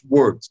like just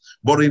words,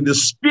 but in the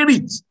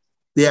spirit,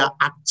 there are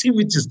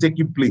activities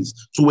taking place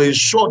to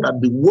ensure that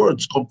the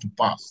words come to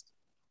pass.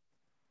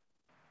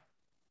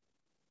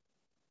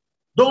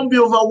 Don't be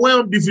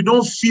overwhelmed if you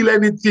don't feel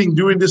anything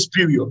during this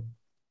period.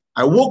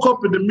 I woke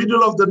up in the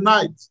middle of the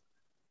night.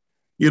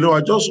 You know, I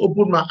just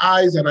opened my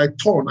eyes and I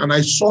turned and I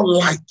saw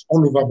light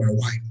all over my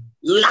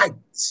life.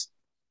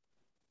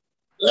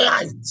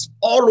 Light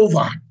all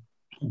over.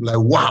 I'm like,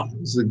 wow,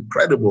 it's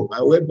incredible.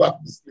 I went back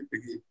to sleep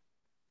again.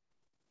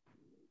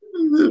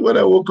 When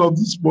I woke up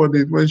this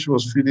morning, when she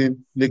was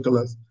feeding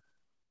Nicholas,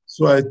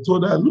 so I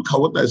told her, look at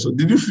what I saw.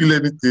 Did you feel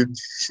anything?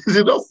 She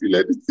did not feel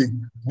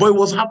anything. But it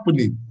was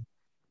happening.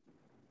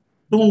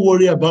 Don't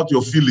worry about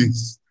your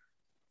feelings.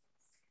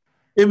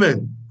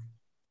 Amen.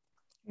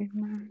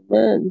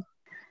 Amen.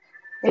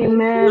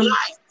 Amen.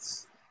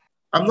 Light.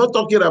 I'm not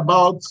talking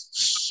about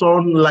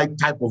sunlight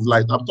type of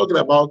light. I'm talking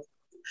about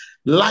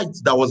light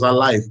that was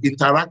alive,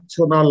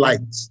 interactional light,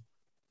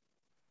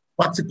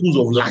 particles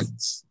of light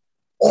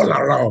all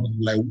around. I'm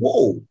like,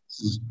 whoa,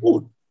 this is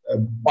good.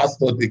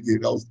 Pastor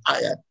thinking I was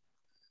tired.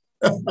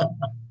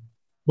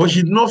 But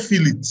she did not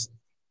feel it.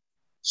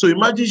 So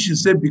imagine she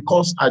said,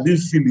 because I didn't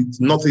feel it,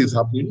 nothing is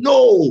happening.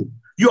 No,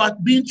 you are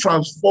being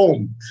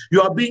transformed.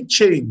 You are being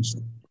changed.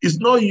 It's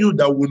not you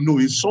that will know.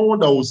 It's someone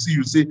that will see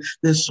you say,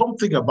 there's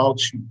something about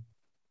you.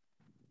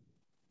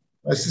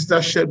 My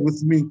sister shared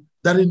with me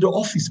that in the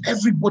office,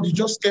 everybody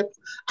just kept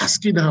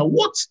asking her,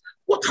 what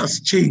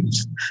has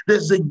changed?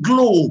 There's a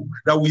glow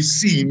that we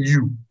see in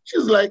you.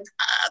 She's like,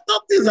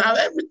 I'm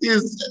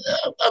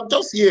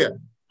just here.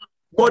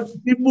 But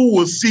people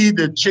will see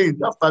the change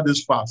after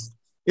this fast.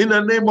 In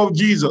the name of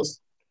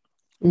Jesus.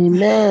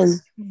 Amen.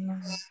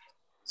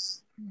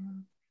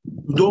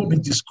 Don't be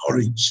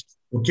discouraged,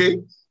 okay?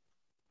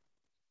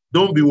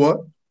 Don't be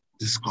what?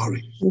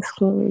 Discouraged.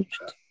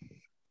 Discouraged.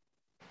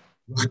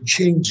 You are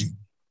changing.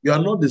 You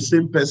are not the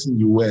same person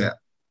you were.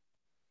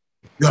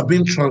 You are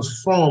being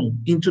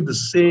transformed into the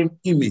same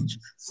image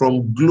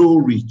from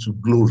glory to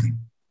glory.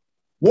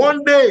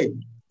 One day,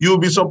 you'll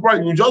be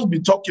surprised. You'll just be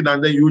talking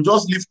and then you'll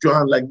just lift your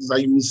hand like this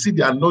and you will see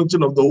the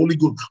anointing of the Holy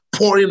Ghost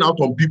pouring out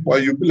on people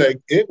and you'll be like,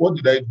 hey, what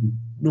did I do?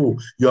 No,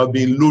 you have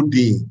been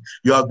loading.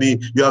 You have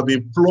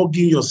been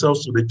plugging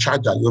yourselves to the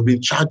charger. You've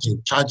been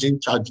charging.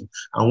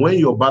 And when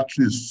your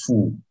battery is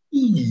full,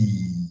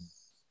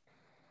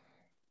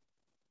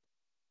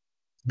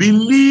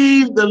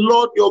 believe the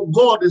Lord your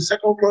God in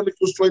 2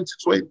 Chronicles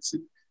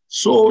 20:20.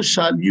 So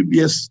shall you be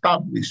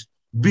established.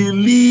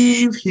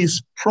 Believe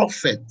his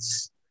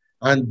prophets,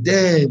 and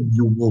then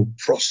you will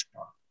prosper.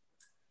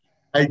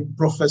 I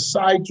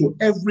prophesy to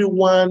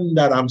everyone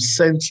that I'm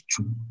sent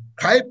to,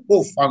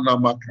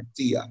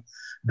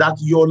 that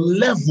your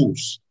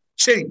levels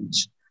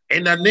change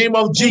in the name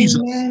of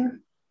Jesus.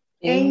 Amen.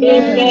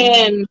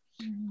 Amen.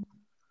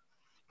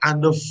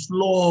 And the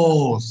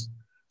floors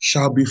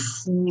shall be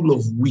full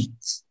of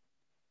wheat,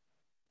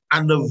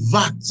 and the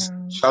vats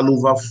shall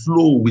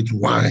overflow with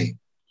wine.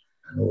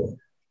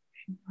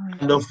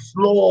 And the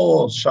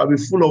floors shall be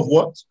full of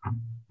what?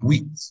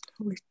 Wheat.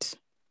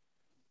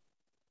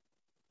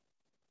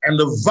 And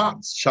the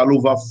vats shall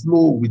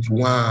overflow with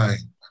wine.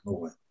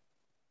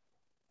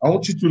 I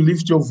want you to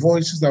lift your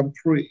voices and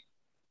pray.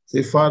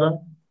 Say, Father,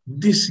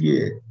 this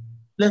year,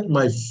 let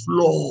my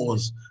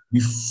floors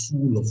be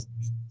full of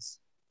wheat.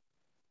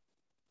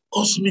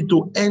 Cause me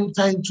to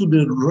enter into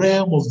the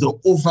realm of the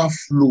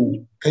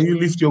overflow. Can you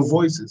lift your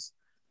voices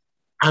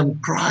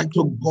and cry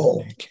to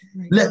God?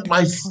 Let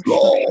my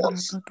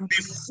floors be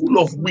full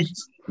of wheat.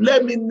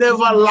 Let me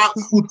never lack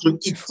food to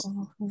eat.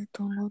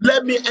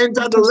 Let me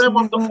enter the realm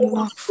of the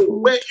overflow,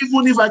 where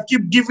even if I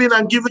keep giving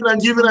and giving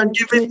and giving and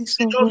giving, Place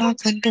of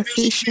lack and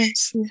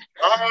deficiency.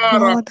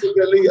 Lord,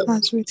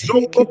 as we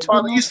take it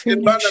will not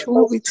finish.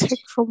 What we take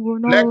from will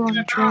not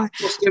run dry.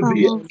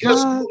 Our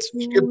vats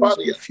will always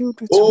be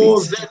filled with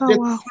wheat.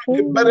 Our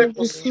home will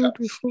be filled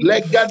with food.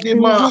 We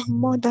will have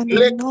more than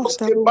enough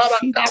that will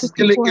feed the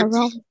people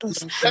around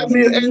us. Let In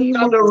me the name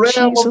enter of the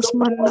realm of Jesus, the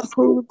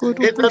overflow. In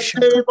the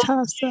name of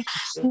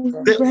we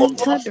the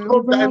enter the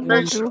overflow realm of the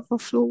dimension.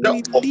 overflow. The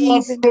We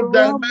live in the overflow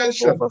realm of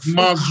dimension. overflow.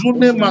 Mazune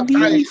We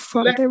Makai. live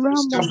from the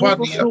realm of Lekoskapadia.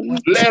 overflow.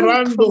 We take from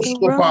the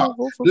realm Lerandoskopa. of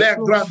overflow.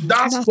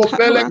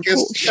 Legradaskopelekes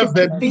Nakarako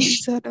Evedish.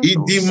 shikideza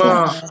Idima.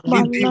 danosa.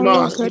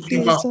 Malaga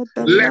deza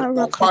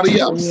danara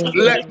katosa.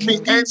 Let me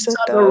Kediza enter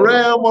the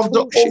realm of the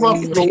darokoto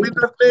overflow shikite. in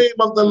the name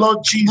of the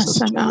Lord Jesus.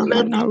 Masana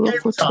Let me enter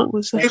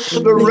manarokotoza. into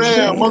the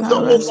realm of the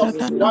Lekela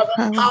overflow by razadana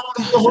the power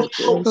of the parakasha. Holy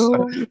Ghost.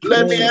 Oh, we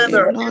Let me praise your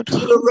enter name, Lord.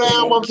 into the We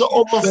realm of thank the you. We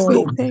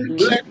overflow. thank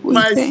you. Let We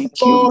my thank you.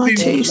 floor be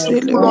Mate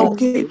full of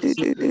celebrate.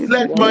 wheat.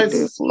 Let my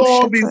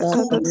floor be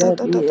full. Let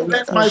my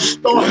Let my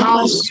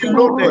storehouse be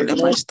small, loaded. let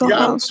my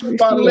storehouse be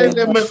Yakuba filled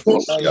lene with food.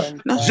 mekosia.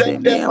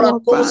 Nothing Jete our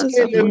bars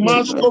brakoske are le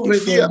masko continually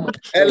vedia. filled.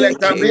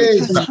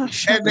 Eleganeza.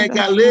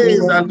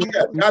 Enegaleza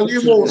lia.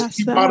 Kalimos Lasa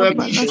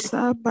kiparalishe.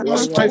 balasa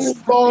Cause my balato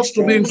floors to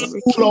be balese full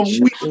of rekesha wheat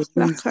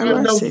la and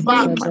the karase ne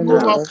vats to mana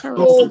overflow with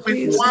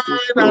karakudeza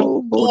wine and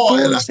robo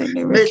oil. doze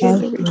ne Make reke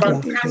ne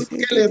reke de de de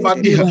de Rakaskele de de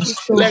Badia. de de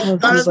Let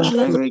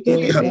masala rege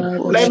de de let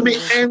bosha. me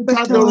enter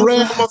Let the our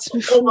realm of vats the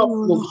be full, O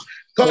overflow. Lord.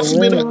 Cause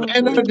me to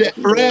enter the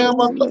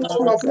realm of the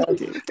overflow.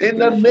 In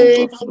the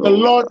name of the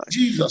Lord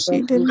Jesus,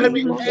 in the let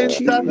me name of enter the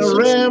Jesus,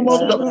 realm of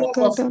the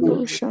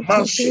overflow.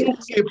 Masuke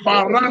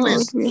Lord,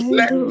 paranes, we are in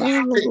the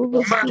realm of lekate,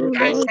 overflow,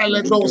 makai Lord, in the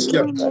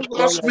paledosia. realm of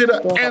Cause me to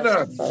overflow. enter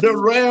the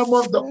realm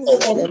of the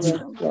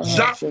overflow.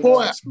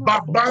 Jacoa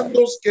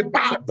babandos ke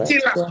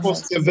batila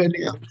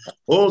koskevenia.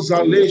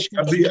 Ozalesh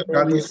kabia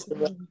karia.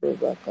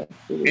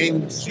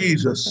 In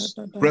Jesus'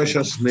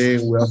 precious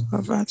name we have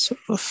prayed.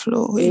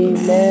 Overflow, amen.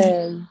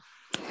 Amen.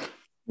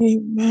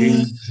 Amen.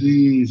 In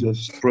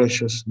Jesus'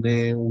 precious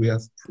name we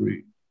have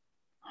prayed.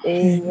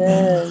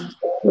 Amen.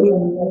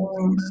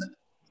 Hallelujah.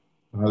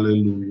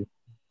 Hallelujah.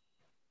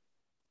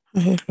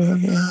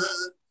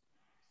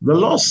 The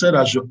Lord said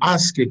I should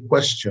ask a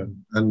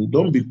question and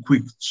don't be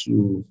quick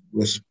to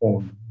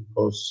respond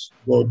because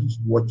God is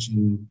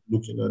watching,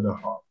 looking at the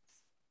heart.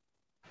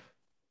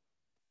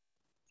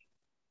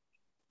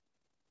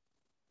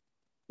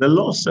 The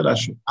Lord said I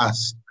should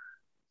ask.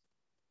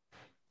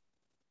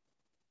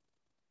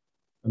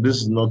 And this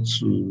is not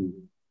to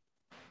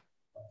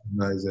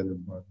recognize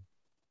anybody.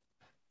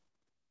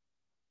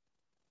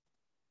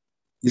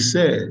 He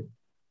said,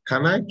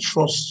 can I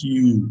trust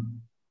you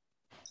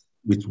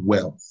with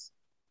wealth?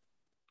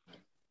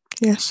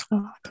 Yes,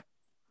 Lord.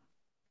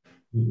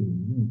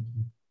 Mm-hmm.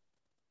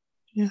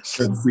 Yes,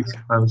 A Lord. quick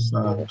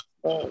answer.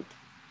 Lord.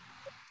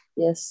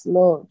 Yes,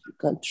 Lord. You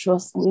can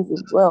trust me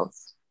with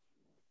wealth.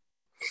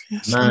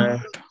 Yes, Can I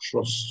Lord.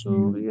 trust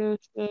Oh, you?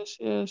 yes.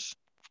 Yes,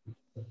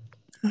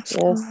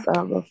 Yes, Lord.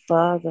 our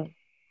Father.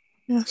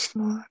 Yes,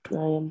 Lord. I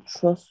am I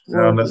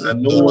trustworthy with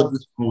know wealth.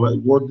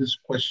 what this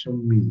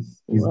question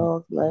means.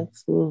 Wealth like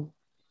me.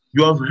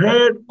 You have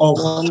heard of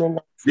Money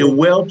like the me.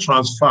 wealth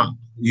transfer.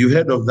 You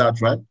heard of that,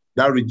 right?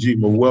 That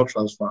regime of wealth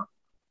transfer.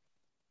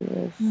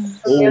 Yes.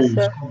 Oh, Yes,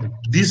 sir.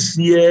 this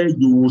year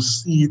you will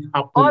see it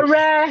happen.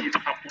 Alright.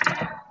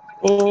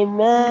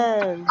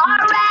 Amen.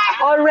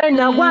 Alright,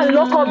 now go and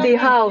lock up the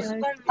house.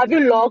 Have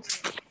you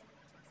locked?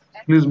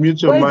 Please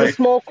mute your Where is the mic.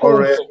 small All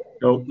code? right.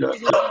 No, yeah.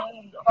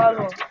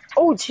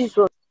 Oh,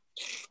 Jesus.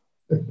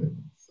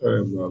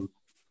 Sorry, man.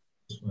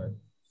 It's fine.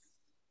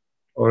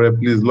 All right,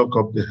 please lock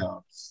up the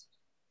house.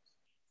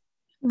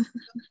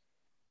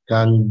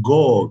 Can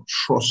God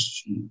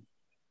trust you?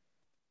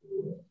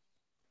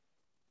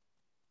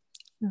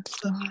 Yes,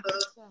 Lord.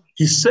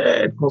 He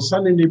said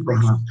concerning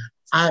Abraham,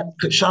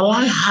 shall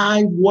I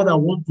hide what I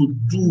want to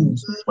do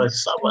with my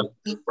servant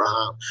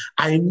Abraham?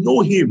 I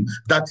know him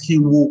that he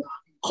will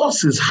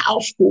cause his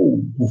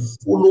household to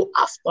follow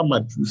after my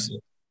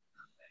precepts.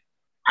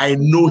 I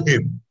know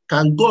him.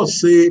 Can God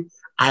say,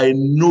 I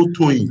know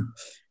Tony?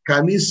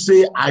 Can he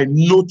say, I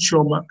know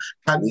Choma?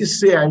 Can he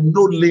say, I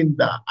know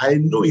Linda? I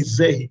know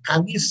Izehi?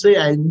 Can he say,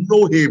 I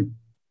know him?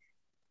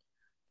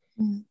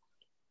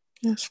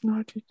 Yes,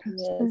 Lord, you can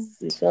Yes,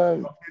 say. you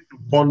can.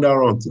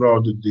 Ponder on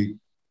throughout the day.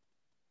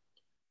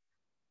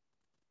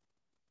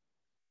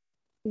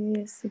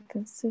 Yes, you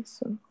can say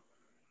so.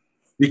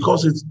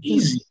 Because it's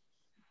easy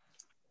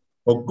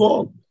for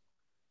God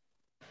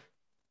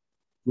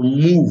to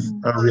move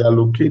and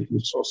reallocate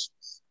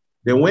resources.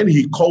 Then when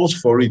he calls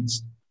for it,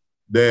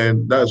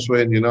 then that's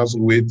when you now say,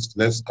 wait,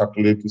 let's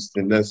calculate this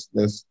thing. Let's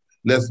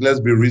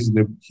be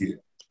reasonable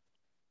here.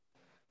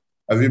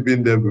 Have you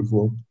been there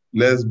before?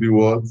 Let's be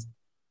what?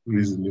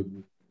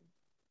 Reasonable.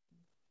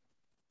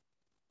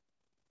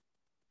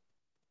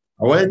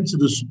 I went to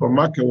the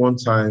supermarket one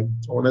time.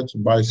 I wanted to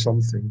buy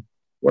something.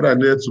 What I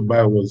needed to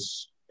buy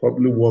was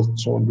probably worth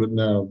 200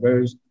 naira,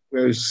 very,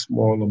 very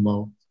small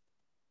amount.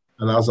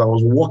 And as I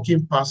was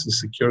walking past the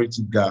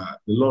security guard,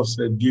 the Lord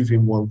said, give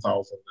him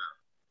 1,000 naira.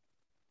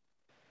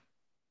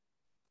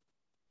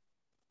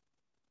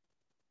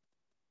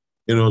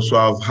 You know, so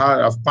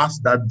I've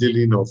passed that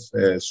dealing of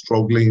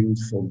struggling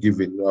for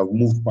giving. I've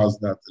moved past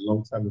that a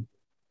long time ago.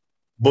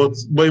 But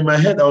in my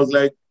head, I was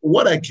like,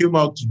 what I came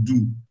out to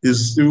do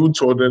is even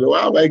 200.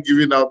 Why am I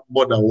giving out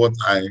more than what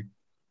do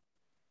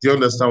you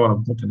understand what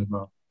I'm talking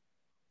about?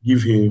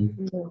 Give him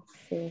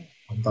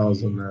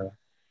 1,000 naira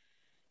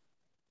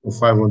or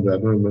 500. I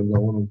don't remember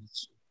one of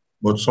these,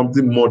 but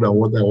something more than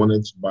what I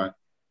wanted to buy.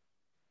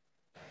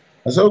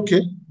 I said,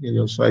 okay, you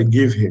know, so I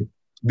gave him.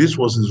 This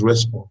was his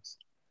response.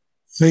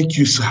 Thank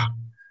you, sir.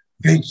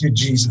 Thank you,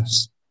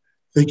 Jesus.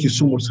 Thank you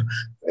so much, sir.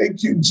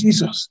 Thank you,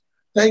 Jesus.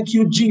 Thank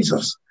you,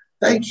 Jesus.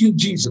 Thank you,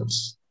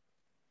 Jesus.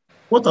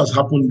 What has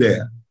happened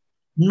there?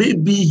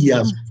 Maybe he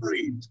has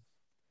prayed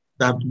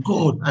that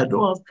God, I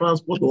don't have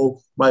transport or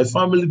my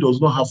family does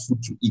not have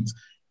food to eat.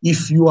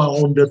 If you are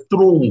on the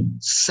throne,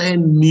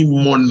 send me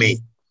money.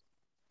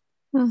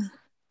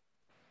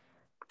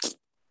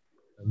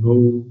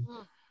 Hello?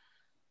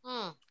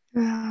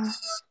 Yeah.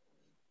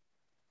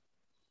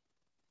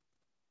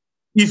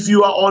 If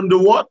you are on the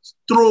what?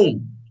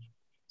 Throne,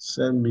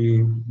 send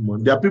me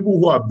money. There are people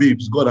who are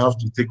babes. God has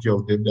to take care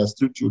of them. They are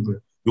still children.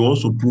 He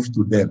wants to prove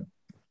to them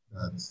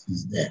that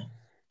he's there.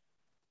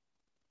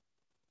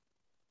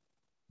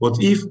 But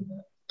if,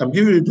 I'm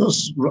giving you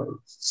just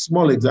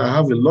small example, I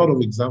have a lot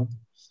of examples.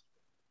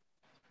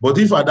 But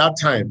if at that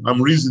time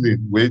I'm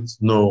reasoning, wait,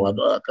 no,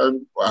 I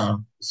can't, why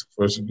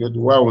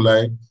will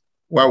I?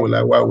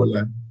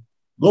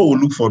 God will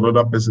look for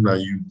another person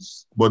and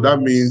use. But that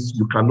means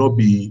you cannot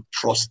be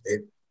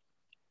trusted.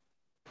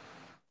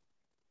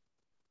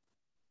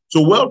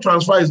 So wealth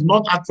transfer is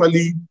not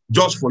actually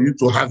just for you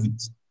to have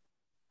it.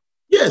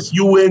 Yes,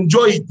 you will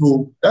enjoy it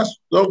too.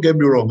 Don't get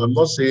me wrong. I'm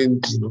not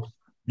saying,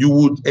 you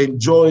would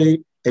enjoy,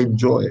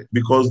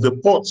 because the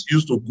pot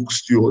used to cook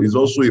stew is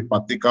also a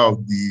partaker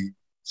of the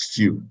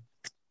stew.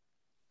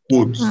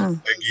 Quote,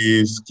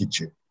 Peggy's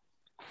kitchen.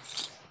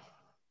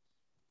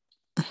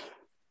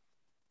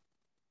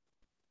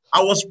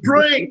 I was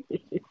praying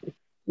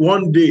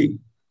one day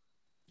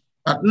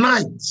at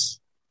night,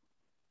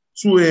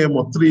 2 a.m.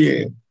 or 3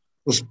 a.m.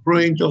 was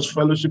praying, just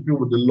fellowshipping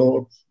with the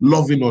Lord,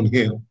 loving on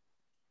him.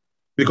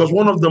 Because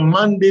one of the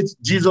mandates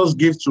Jesus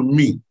gave to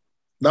me,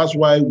 that's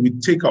why we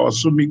take our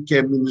Summit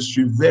Care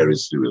ministry very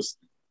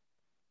seriously.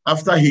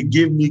 After he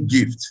gave me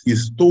gifts, he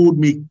told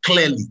me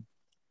clearly,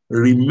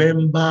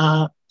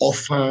 remember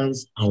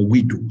orphans and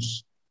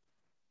widows.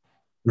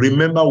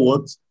 Remember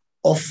what?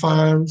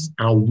 Orphans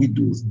and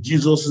widows.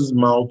 Jesus'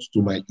 mouth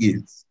to my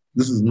ears.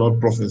 This is not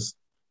prophecy.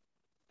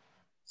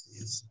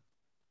 Yes.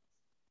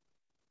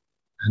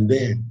 And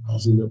then I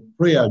was in a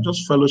prayer,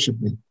 just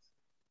fellowshipping.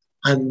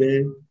 And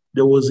then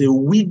there was a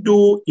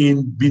widow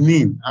in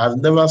Benin. I've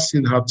never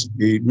seen her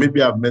today.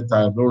 Maybe I've met her,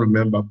 I don't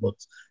remember. But,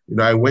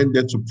 I went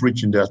there to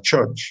preach in their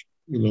church,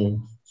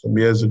 some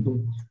years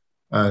ago.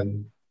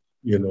 And,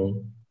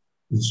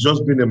 it's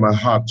just been in my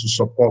heart to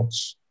support,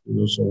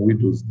 some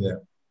widows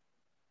there.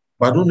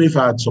 But I don't know if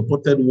I had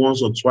supported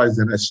once or twice,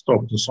 then I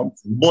stopped or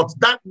something. But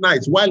that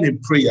night, while in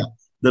prayer,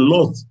 the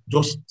Lord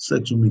just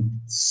said to me,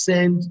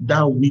 send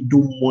that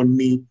widow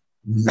money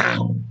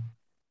now.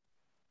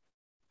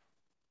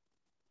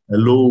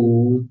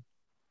 Hello?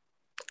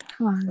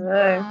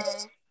 Hello.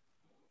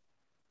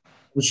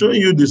 I'm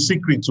showing you the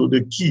secret to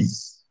the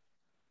keys.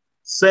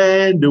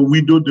 Send the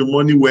widow the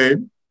money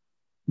when?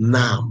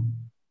 Now.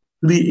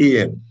 3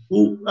 a.m.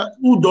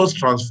 Who does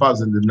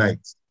transfers in the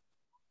night?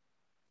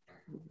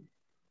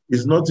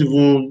 It's not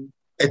even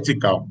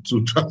ethical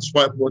to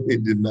transfer money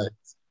in the night.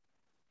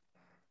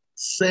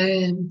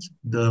 Send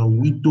the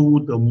widow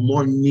the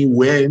money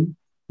when?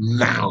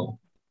 Now.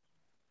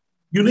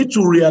 You need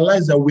to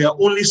realize that we are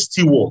only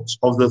stewards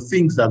of the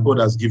things that God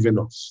has given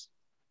us.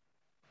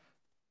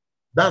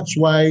 That's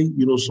why,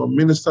 some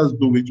ministers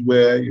do it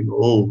where,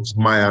 it's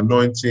my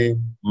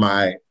anointing,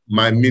 my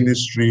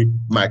ministry,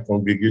 my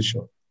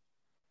congregation.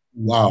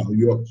 Wow,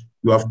 you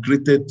have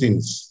created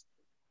things.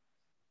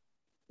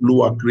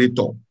 Lower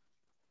creator.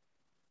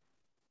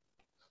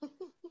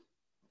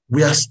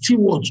 We are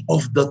stewards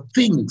of the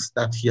things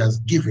that he has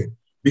given,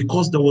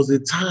 because there was a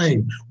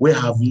time where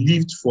I have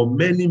lived for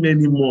many,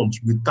 many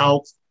months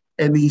without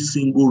any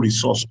single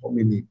resource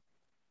coming in.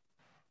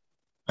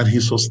 And he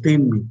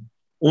sustained me.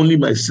 Only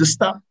my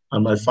sister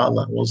and my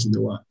father once in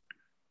a while.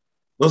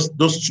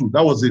 Those two,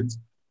 that was it.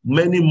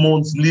 Many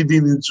months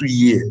leading into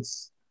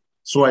years.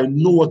 So I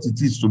know what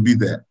it is to be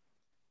there.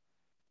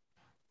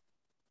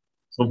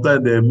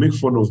 Sometimes they make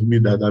fun of me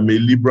that I'm a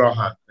liberal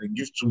hand. I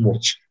give too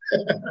much.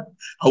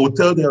 I will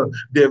tell them,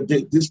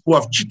 these people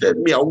have cheated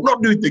me. I will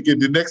not do it again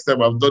the next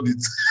time I've done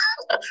it.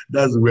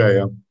 That's where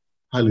I am.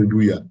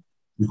 Hallelujah.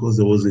 Because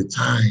there was a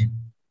time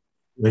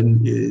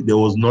when there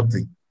was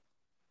nothing.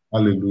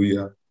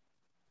 Hallelujah.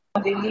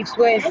 The lips,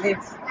 where is it?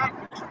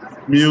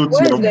 Mute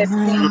your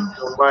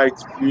mic,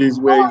 please.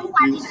 Where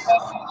is this?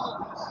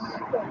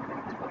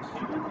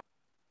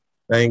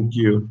 Thank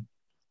you.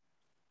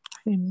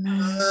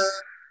 Amen.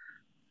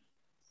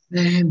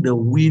 Send the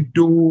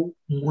widow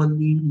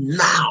money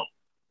now.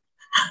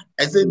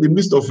 I said in the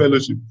midst of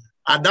fellowship.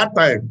 At that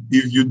time,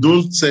 if you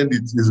don't send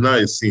it, it's not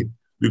a sin.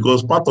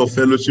 Because part of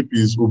fellowship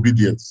is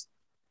obedience.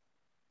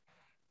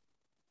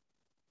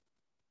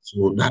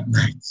 So that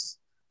night,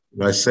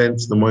 I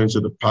sent the money to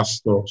the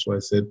pastor. So I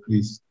said,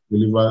 please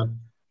deliver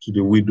to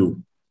the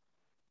widow,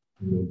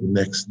 the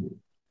next day.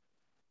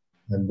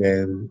 And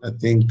then I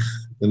think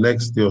the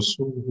next day or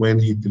so, when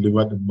he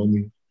delivered the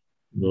money,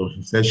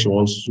 he said she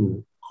wants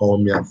to call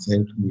me and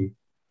thank me.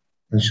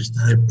 And she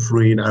started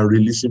praying and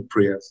releasing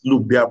prayers.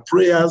 Look, there are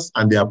prayers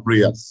and there are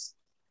prayers.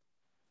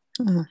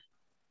 There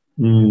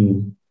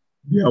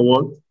are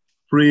what?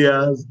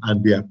 Prayers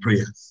and there are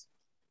prayers.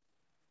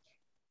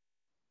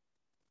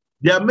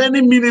 There are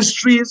many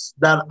ministries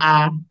that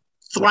are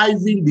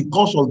thriving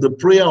because of the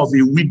prayer of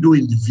a widow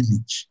in the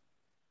village.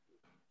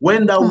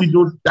 When that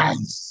widow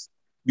dies,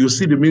 you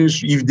see the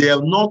ministry, if they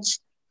are not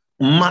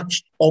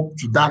matched up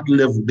to that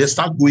level, they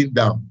start going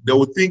down. They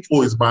will think,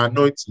 oh, it's my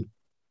anointing.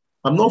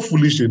 I'm not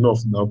foolish enough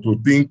now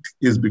to think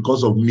it's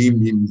because of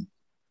me.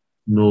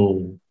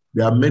 No,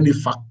 there are many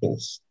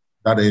factors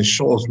that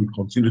ensures we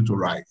continue to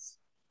rise.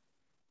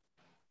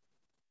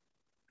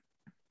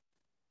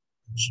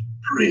 She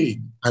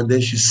prayed, and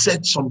then she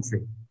said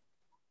something.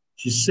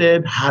 She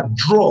said her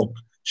drug,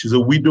 she's a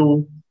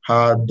widow,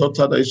 her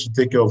daughter that used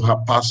to take care of her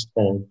passed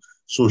on,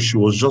 so she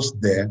was just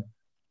there.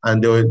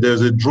 And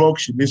there's a drug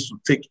she needs to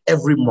take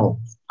every month.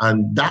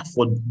 And that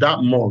for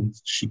that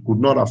month, she could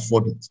not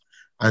afford it.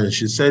 And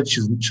she said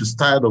she's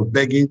tired of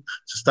begging.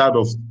 She's tired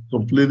of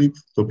complaining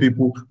to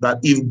people that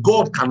if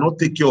God cannot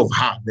take care of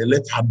her, then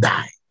let her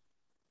die.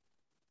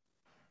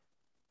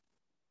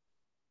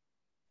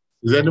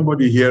 Is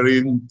anybody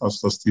hearing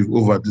Pastor Steve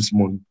over this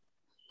morning?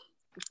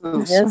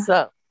 Yes,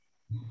 sir.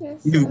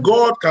 If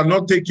God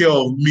cannot take care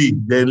of me,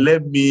 then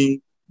let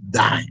me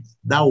die.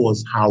 That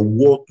was her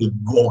walk with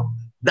God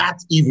that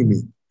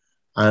evening.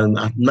 And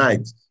at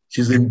night,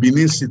 she's in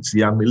Benin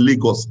City. I'm in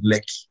Lagos,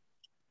 Lekki.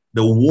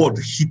 The word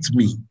hit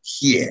me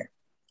here.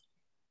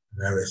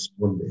 And I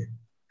responded,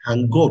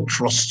 can God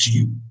trust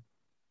you?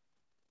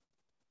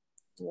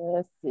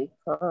 Yes, he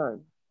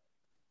can.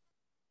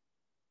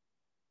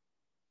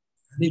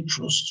 Can he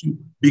trust you?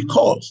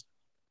 Because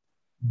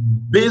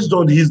based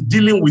on his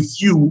dealing with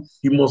you,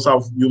 you must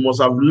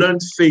have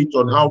learned faith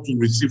on how to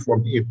receive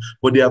from him.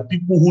 But there are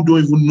people who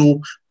don't even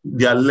know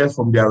their left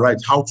from their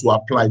right, how to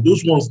apply.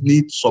 Those ones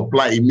need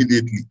supply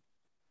immediately.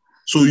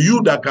 So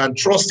you that can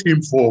trust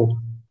him for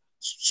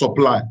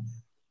supply,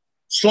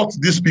 sort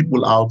these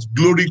people out,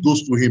 glory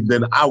goes to him,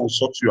 then I will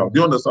sort you out.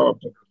 Do you understand what I'm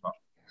talking about?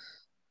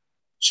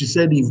 She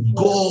said, if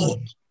God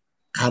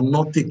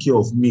cannot take care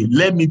of me,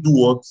 let me do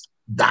what?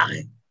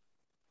 Die.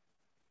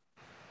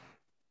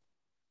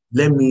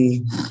 That's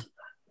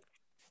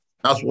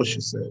what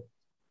she said.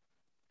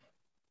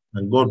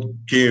 And God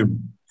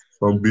came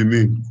from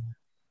Benin.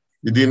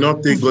 He did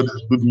not take God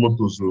as good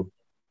motors, though.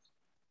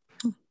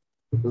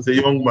 Say,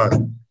 young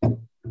man,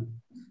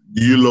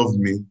 do you love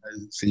me? I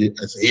say,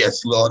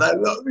 yes, Lord, I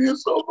love you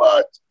so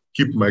much.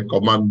 Keep my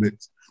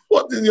commandments.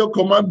 What is your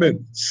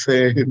commandment?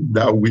 Send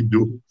that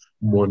widow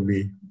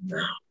money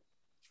now.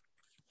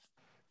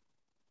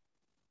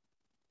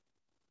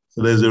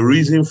 So there's a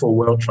reason for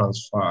wealth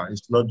transfer.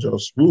 It's not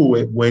just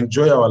we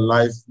enjoy our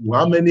life.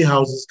 How many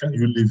houses can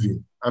you live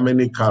in? How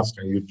many cars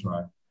can you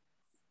drive?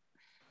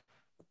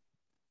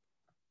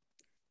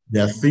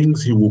 There are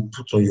things he will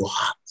put on your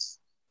heart.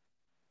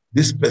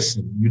 This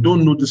person, you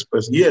don't know this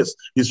person. Yes,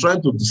 he's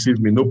trying to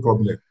deceive me, no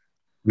problem.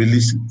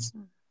 Release it.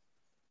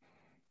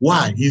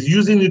 Why? He's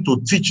using it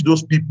to teach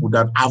those people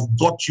that I've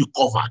got you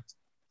covered.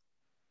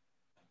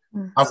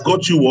 I've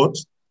got you what?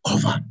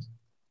 Covered.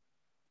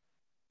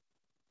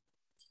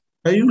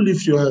 Can you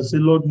lift your hand and say,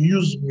 Lord,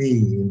 use me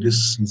in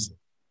this season.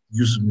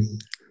 Use me.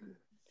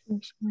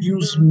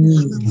 Use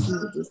me.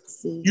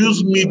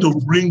 Use me to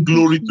bring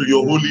glory to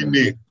your holy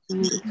name.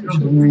 Use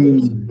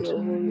me.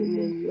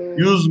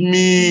 Use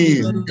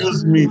me.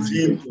 Use me,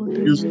 Jesus.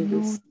 Use me.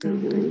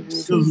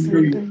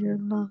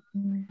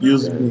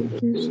 Use me. Use me.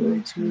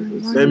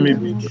 Let me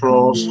be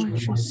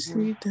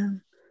trustworthy.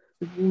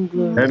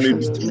 Let me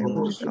be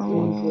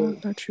trustworthy.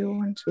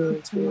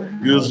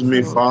 Use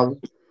me, Father.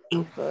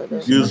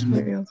 Use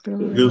me.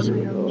 Use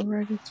me.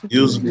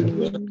 Use me.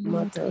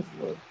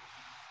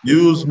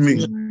 Use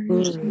me.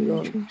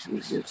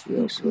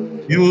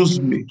 Use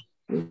me.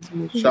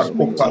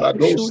 Shako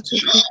paradox.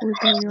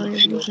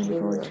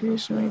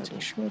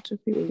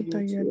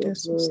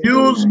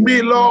 Use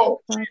me, Lord.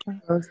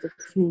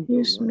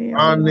 Use me, O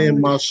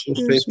Lord.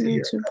 Use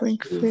me to bring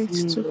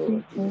faith to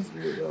people.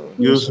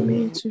 Use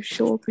me to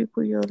show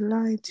people your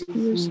light.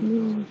 Use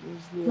me.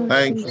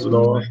 Thank you,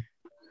 Lord.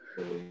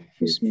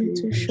 Use me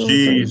to show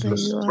Jesus, them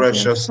that you are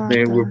precious their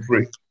name we Father.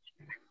 pray.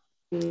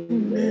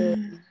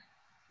 Amen.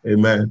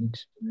 Amen.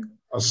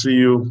 I'll see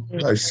you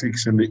by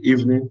 6 in the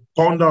evening.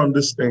 Ponder on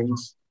these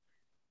things.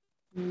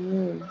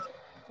 Amen.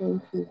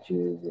 Thank you,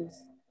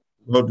 Jesus.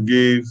 God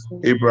gave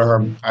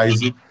Abraham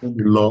Isaac, whom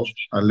he loved,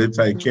 and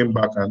later he came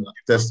back and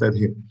tested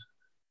him.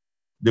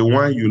 The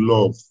one you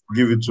love,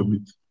 give it to me.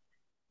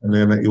 And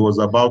then he was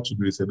about to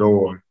do it. He said, don't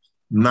worry.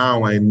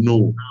 Now I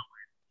know.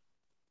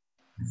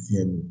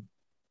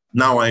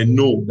 Now I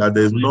know that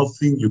there's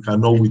nothing you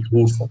cannot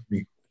withhold from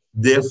me.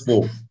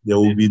 Therefore, there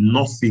will be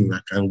nothing I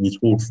can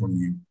withhold from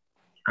you.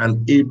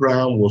 And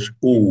Abraham was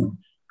old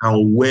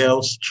and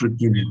well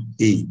stricken in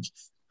age,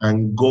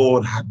 and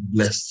God had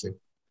blessed him.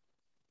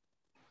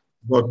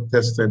 God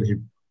tested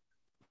him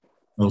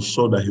and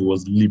saw that he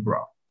was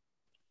liberal.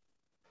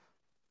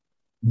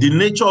 The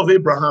nature of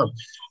Abraham,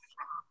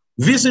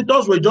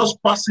 visitors were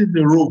just passing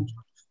the road.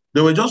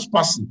 They were just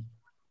passing.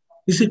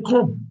 He said,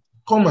 come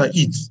and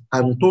eat,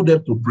 and told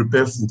them to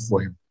prepare food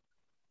for him.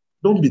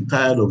 Don't be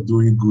tired of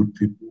doing good,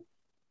 people.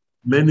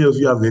 Many of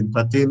you have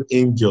entertained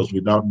angels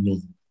without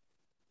knowing.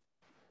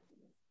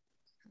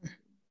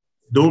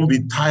 Don't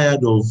be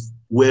tired of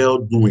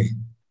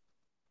well-doing.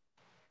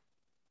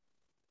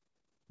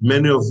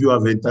 Many of you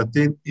have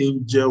entertained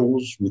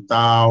angels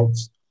without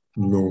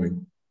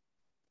knowing.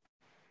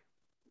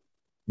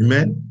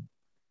 Amen?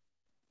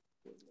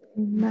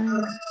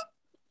 Amen.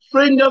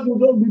 Strangers will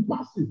not be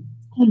passing.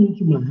 Come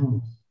into my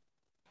house.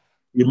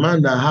 A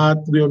man that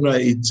had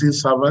 318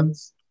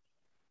 servants,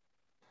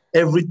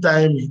 every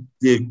time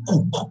they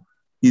cook,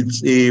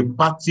 it's a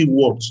party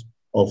worth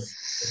of.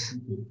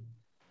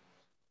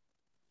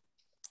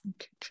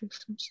 Thank you,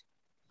 Jesus.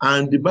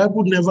 And the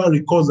Bible never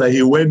records that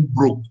he went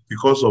broke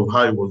because of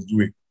how he was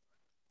doing.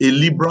 A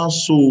liberal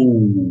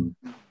soul.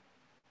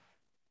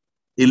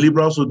 A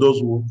liberal soul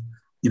does what?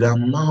 It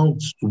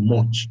amounts to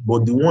much,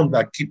 but the one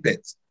that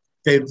keepeth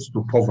tends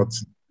to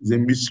poverty. It's a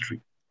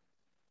mystery.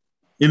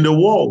 In the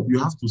world, you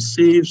have to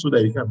save so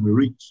that you can be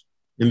rich.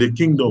 In the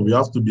kingdom, you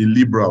have to be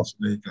liberal so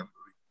that you can be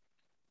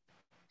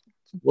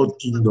rich. What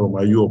kingdom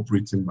are you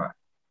operating by?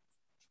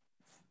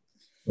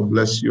 God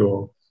bless you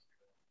all.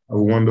 Have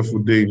a wonderful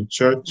day in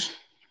church.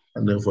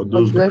 And then for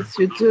those God bless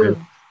you too.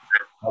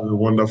 have a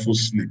wonderful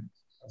sleep.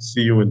 I'll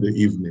see you in the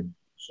evening.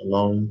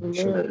 Shalom.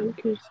 Shalom.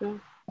 Thank you,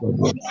 sir. God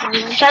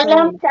bless.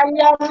 Shalom.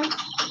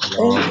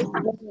 Thank you.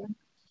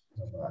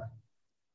 Bye-bye.